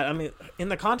about that, I mean, in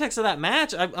the context of that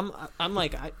match, I'm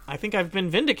like, I think I've been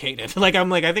vindicated.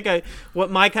 I think what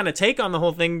my kind of take on the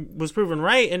whole thing was proven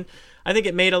right, and I think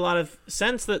it made a lot of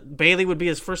sense that Bayley would be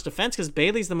his first defense, because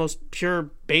Bayley's the most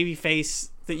pure baby face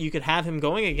that you could have him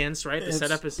going against, right? The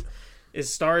setup is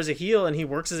Starr as a heel, and he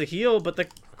works as a heel, but the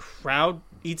crowd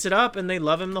eats it up, and they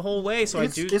love him the whole way. So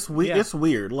it's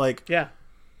weird. Like, yeah.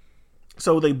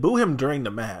 So they boo him during the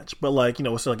match, but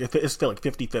it's still like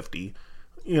 50-50.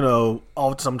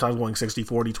 All sometimes going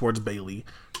 60-40 towards Bayley,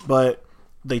 but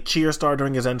they cheer Starr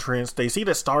during his entrance. They see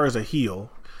that Starr is a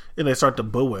heel, and they start to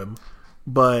boo him,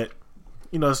 but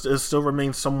it still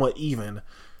remains somewhat even.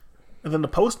 And then the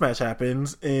post match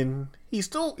happens, and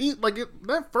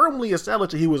that firmly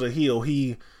established that he was a heel.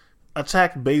 He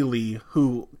attacked Bayley,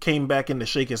 who came back in to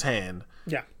shake his hand.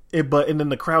 Yeah. And then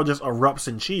the crowd just erupts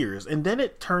in cheers, and then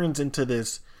it turns into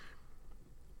this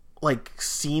like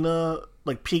Cena,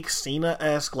 like peak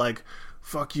Cena-esque, like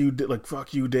fuck you,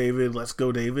 David, let's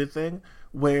go David thing,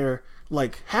 where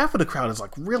like half of the crowd is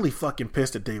like really fucking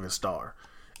pissed at David Starr,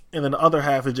 and then the other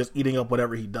half is just eating up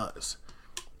whatever he does.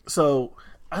 So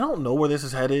I don't know where this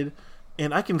is headed,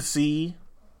 and I can see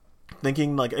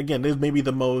thinking like, again, this may be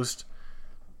the most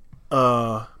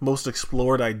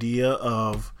explored idea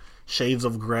of shades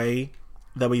of gray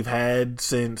that we've had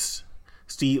since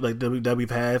that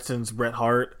we've had since Bret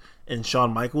Hart and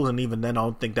Shawn Michaels, and even then I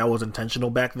don't think that was intentional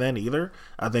back then either.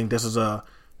 I think this is a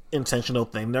intentional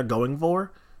thing they're going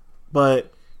for.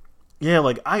 But yeah,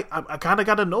 like I kind of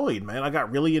got annoyed, man. I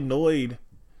got really annoyed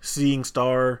seeing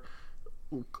Starr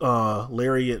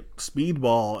lariat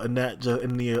Speedball, and that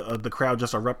the crowd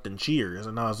just erupt in cheers,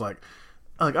 and I was like,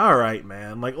 all right,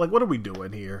 man, like what are we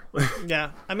doing here? Yeah,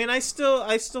 I mean, I still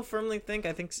firmly think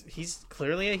he's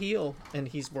clearly a heel, and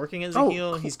he's working as a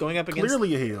heel. He's going up against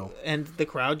clearly a heel, and the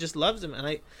crowd just loves him.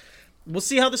 And we'll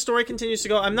see how the story continues to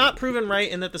go. I'm not proven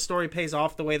right in that the story pays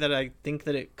off the way that I think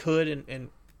that it could and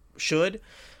should.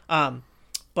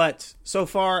 But so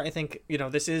far, I think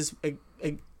this is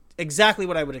exactly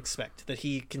what I would expect. That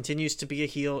he continues to be a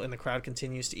heel, and the crowd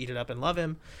continues to eat it up and love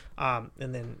him. And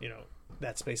then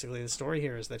that's basically the story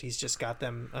here, is that he's just got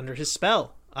them under his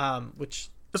spell, which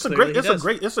it's a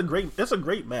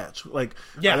great match. Like,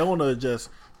 yeah. I don't want to just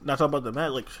not talk about the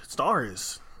match. Like, Starr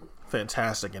is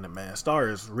fantastic in it, man. Starr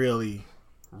is really,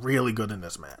 really good in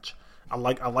this match. I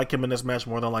like him in this match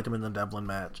more than I like him in the Devlin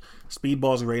match.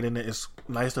 Speedball's great in it. It's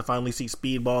nice to finally see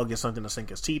Speedball get something to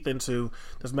sink his teeth into.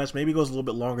 This match maybe goes a little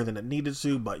bit longer than it needed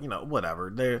to, but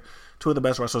whatever. They're two of the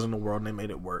best wrestlers in the world, and they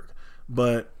made it work.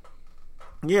 But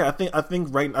yeah, I think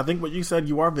what you said,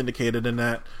 you are vindicated in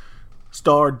that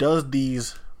Starr does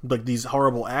these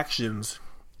horrible actions,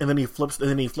 and then he flipped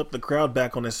the crowd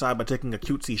back on his side by taking a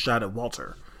cutesy shot at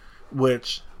Walter,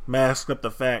 which mask up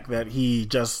the fact that he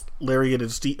just lariated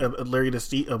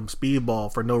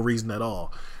Speedball for no reason at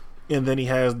all. And then he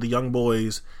has the young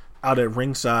boys out at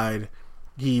ringside.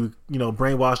 He,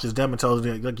 brainwashes them and tells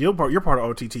them, like, you're part of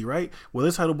OTT, right? Well,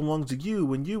 this title belongs to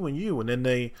you and you and you. And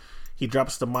then he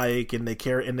drops the mic and they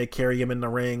carry him in the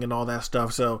ring and all that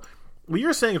stuff. So what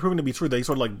you're saying is proving to be true. They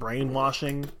sort of like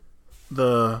brainwashing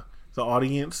the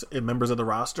audience and members of the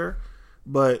roster.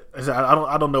 But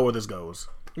I don't know where this goes.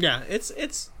 Yeah,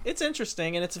 it's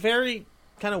interesting, and it's very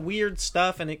kind of weird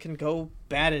stuff, and it can go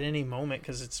bad at any moment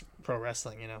because it's pro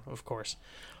wrestling, of course.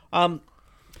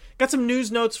 Got some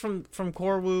news notes from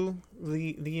Corwu,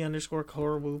 the _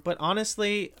 Corwu. But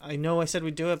honestly, I know I said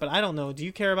we'd do it, but I don't know. Do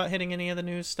you care about hitting any of the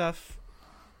news stuff?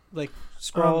 Like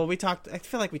Scroll, I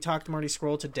feel like we talked Marty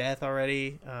Scroll to death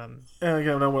already. And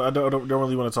again, I don't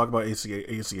really want to talk about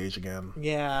ACH again.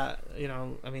 Yeah,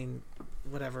 I mean,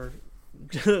 whatever.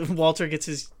 Walter gets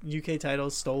his UK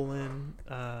titles stolen.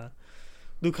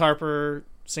 Luke Harper,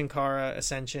 Sin Cara,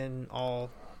 Ascension, all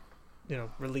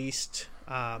released.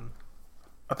 I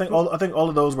think all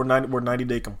of those were 90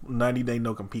 day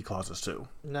no compete clauses too.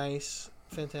 Nice,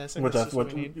 fantastic. Which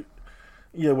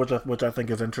I think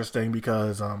is interesting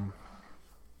because I'm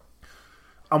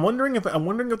wondering if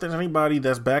there's anybody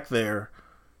that's back there,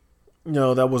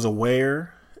 that was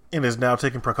aware and is now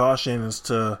taking precautions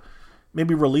to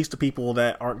maybe release the people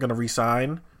that aren't going to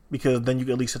re-sign, because then you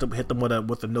can at least hit them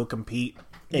with a no compete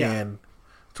and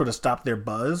sort of stop their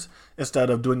buzz instead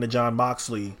of doing the John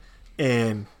Moxley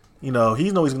and he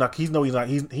knows he's not going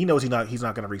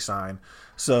to re-sign.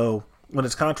 So when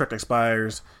his contract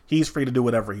expires, he's free to do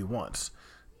whatever he wants.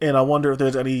 And I wonder if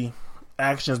there's any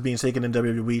actions being taken in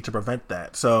WWE to prevent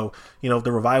that. So, if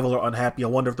the Revival are unhappy, I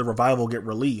wonder if the Revival get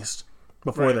released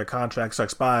before their contracts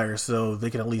expire, so they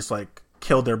can at least like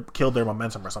kill their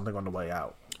momentum or something on the way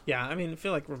out. Yeah, I mean, I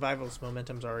feel like Revival's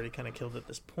momentum's already kind of killed at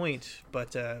this point,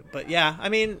 but yeah, I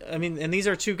mean, and these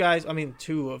are two guys. I mean,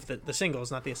 two of the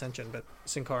singles, not the Ascension, but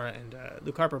Sin Cara and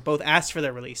Luke Harper both asked for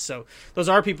their release. So those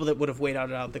are people that would have waited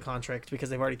out the contract because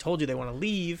they've already told you they want to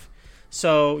leave.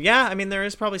 So yeah, I mean, there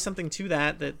is probably something to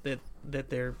that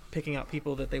they're picking out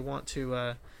people that they want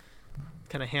to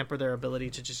kind of hamper their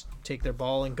ability to just take their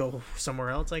ball and go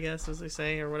somewhere else, I guess, as they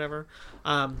say, or whatever.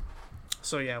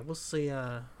 So yeah, we'll see.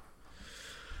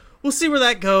 We'll see where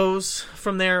that goes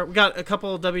from there. We got a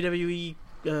couple of WWE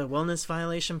wellness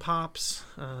violation pops.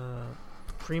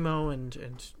 Primo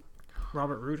and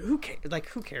Robert Roode. Who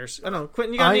cares? I don't know.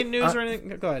 Quentin, you got any news or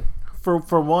anything? Go ahead. For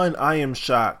one, I am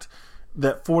shocked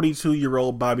that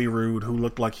 42-year-old Bobby Roode, who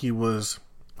looked like he was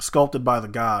sculpted by the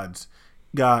gods,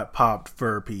 got popped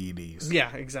for PEDs.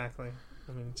 Yeah, exactly.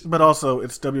 I mean, but also,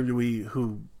 it's WWE,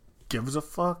 who gives a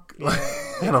fuck. Yeah,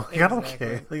 I don't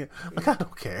care. I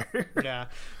don't care. Yeah.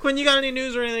 Quinn, you got any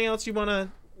news or anything else you want to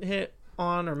hit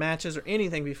on, or matches or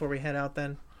anything before we head out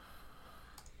then?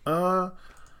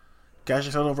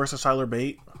 Cassius Ohno versus Tyler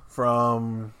Bate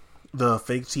from the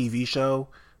fake TV show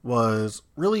was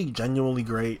really genuinely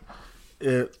great.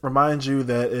 It reminds you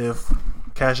that if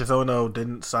Cassius Ohno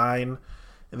didn't sign,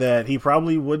 that he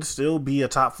probably would still be a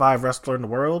top 5 wrestler in the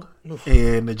world. Oof.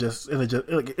 And it's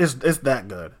that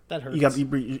good. That hurts.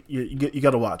 You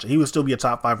got to watch it. He would still be a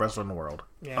top 5 wrestler in the world.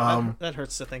 Yeah, that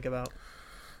hurts to think about.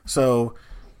 So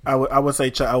I would say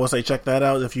check that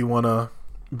out if you want to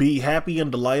be happy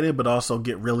and delighted, but also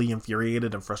get really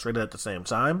infuriated and frustrated at the same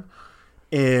time.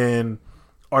 And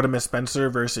Artemis Spencer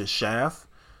versus Shaft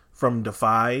from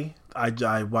Defy,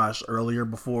 I watched earlier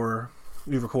before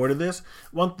we recorded this.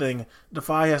 One thing,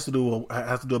 Defy has to do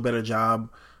a better job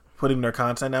putting their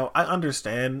content out. I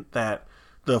understand that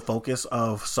the focus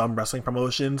of some wrestling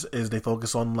promotions is they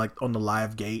focus on the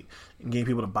live gate and getting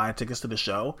people to buy tickets to the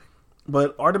show.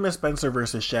 But Artemis Spencer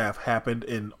versus Shaft happened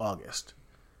in August.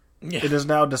 Yeah. It is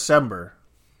now December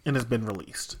and has been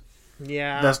released.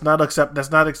 Yeah, that's not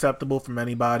acceptable from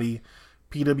anybody.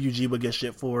 PWG would get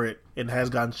shit for it and has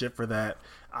gotten shit for that.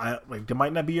 It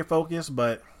might not be your focus,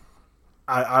 but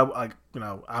I will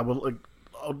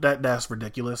that's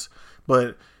ridiculous.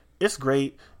 But it's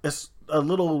great. It's a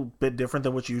little bit different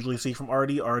than what you usually see from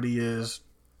Artie. Artie is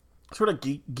sort of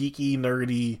geeky,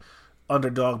 nerdy,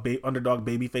 underdog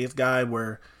babyface guy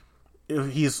where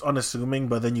he's unassuming,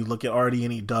 but then you look at Artie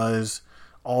and he does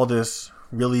all this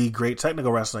really great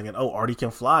technical wrestling, and Artie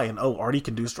can fly, and Artie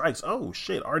can do strikes. Oh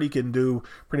shit, Artie can do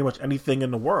pretty much anything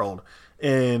in the world.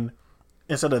 And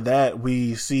instead of that,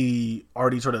 we see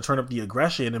Artie sort of turn up the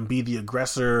aggression and be the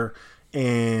aggressor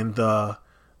and the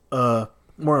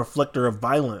more inflictor of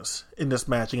violence in this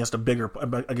match against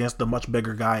the much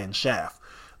bigger guy in Shaft,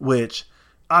 which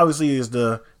obviously is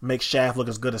to make Shaft look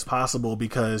as good as possible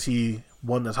because he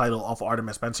won the title off of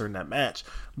Artemis Spencer in that match.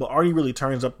 But Artie really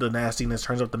turns up the nastiness,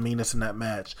 turns up the meanness in that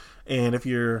match. And if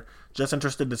you're just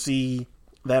interested to see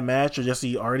that match or just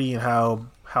see Artie and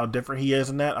how different he is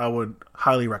in that, I would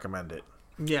highly recommend it.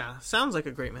 Yeah, sounds like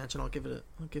a great match, and I'll give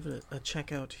it a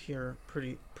check out here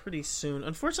pretty soon.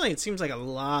 Unfortunately, it seems like a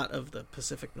lot of the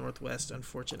Pacific Northwest,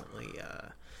 unfortunately,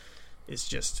 is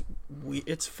just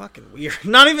it's fucking weird.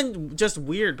 Not even just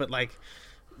weird, but like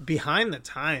behind the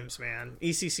times, man.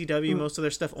 ECCW, most of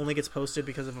their stuff only gets posted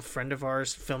because of a friend of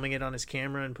ours filming it on his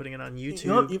camera and putting it on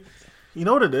YouTube. You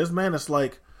know what it is, man? It's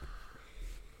like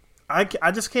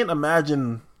I just can't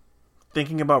imagine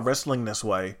thinking about wrestling this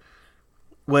way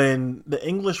when the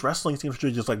English wrestling team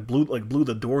just blew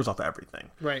the doors off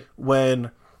everything. Right.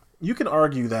 When you can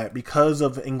argue that because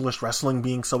of English wrestling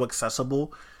being so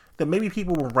accessible, that maybe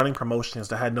people were running promotions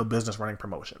that had no business running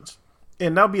promotions,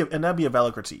 and that'd be a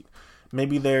valid critique.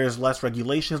 Maybe there's less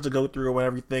regulations to go through and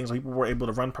everything, so people were able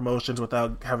to run promotions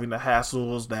without having the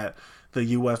hassles that the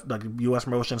U.S.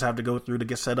 promotions have to go through to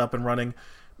get set up and running.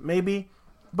 Maybe.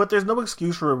 But there's no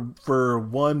excuse for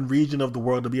one region of the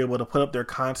world to be able to put up their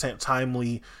content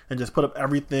timely and just put up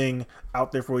everything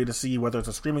out there for you to see, whether it's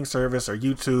a streaming service or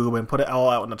YouTube, and put it all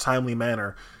out in a timely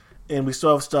manner. And we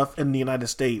still have stuff in the United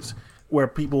States where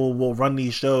people will run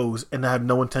these shows and have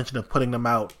no intention of putting them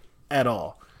out at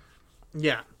all.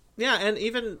 Yeah. Yeah, and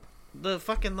even the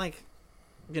fucking,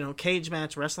 cage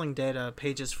match wrestling data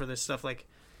pages for this stuff,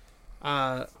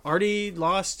 Artie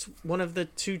lost one of the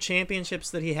 2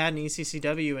 championships that he had in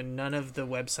ECCW, and none of the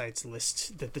websites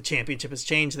list that the championship has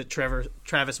changed, that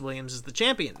Travis Williams is the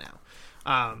champion now.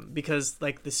 Because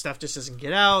this stuff just doesn't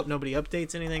get out, nobody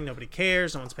updates anything, nobody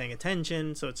cares, no one's paying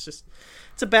attention, so it's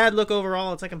a bad look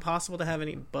overall. It's impossible to have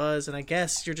any buzz, and I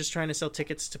guess you're just trying to sell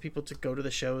tickets to people to go to the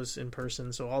shows in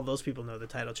person, so all those people know the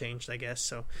title changed, I guess,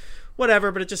 so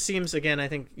whatever. But it just seems, again, I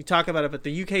think you talk about it, but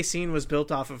the UK scene was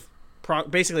built off of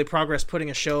basically Progress putting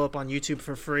a show up on YouTube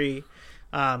for free,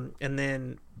 and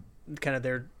then kind of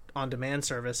their on-demand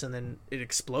service, and then it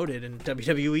exploded, and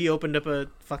WWE opened up a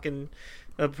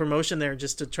promotion there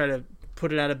just to try to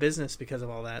put it out of business because of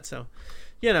all that. So,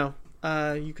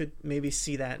 you could maybe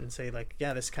see that and say,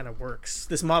 yeah, this kind of works.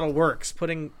 This model works.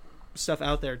 Putting stuff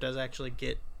out there does actually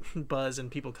get buzz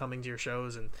and people coming to your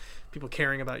shows and people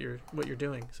caring about what you're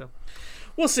doing. So,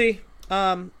 we'll see.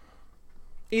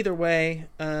 Either way,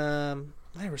 I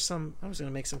was going to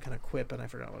make some kind of quip and I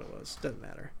forgot what it was. Doesn't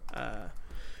matter.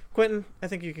 Quentin, I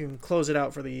think you can close it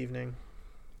out for the evening.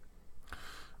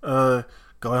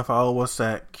 Go and follow us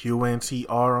at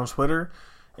QNTR on Twitter.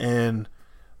 And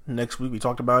next week we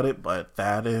talked about it, but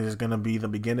that is going to be the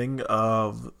beginning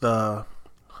of the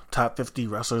top 50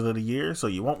 wrestlers of the year. So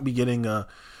you won't be getting a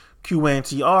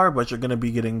QNTR, but you're going to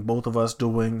be getting both of us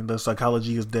doing the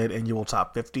Psychology is Dead annual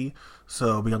top 50.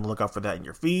 So be on the lookout for that in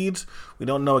your feeds. We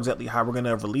don't know exactly how we're going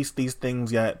to release these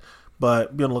things yet,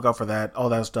 but be on the lookout for that. All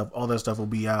that stuff will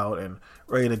be out and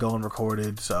ready to go and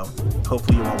recorded. So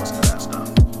hopefully you won't listen to that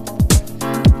stuff.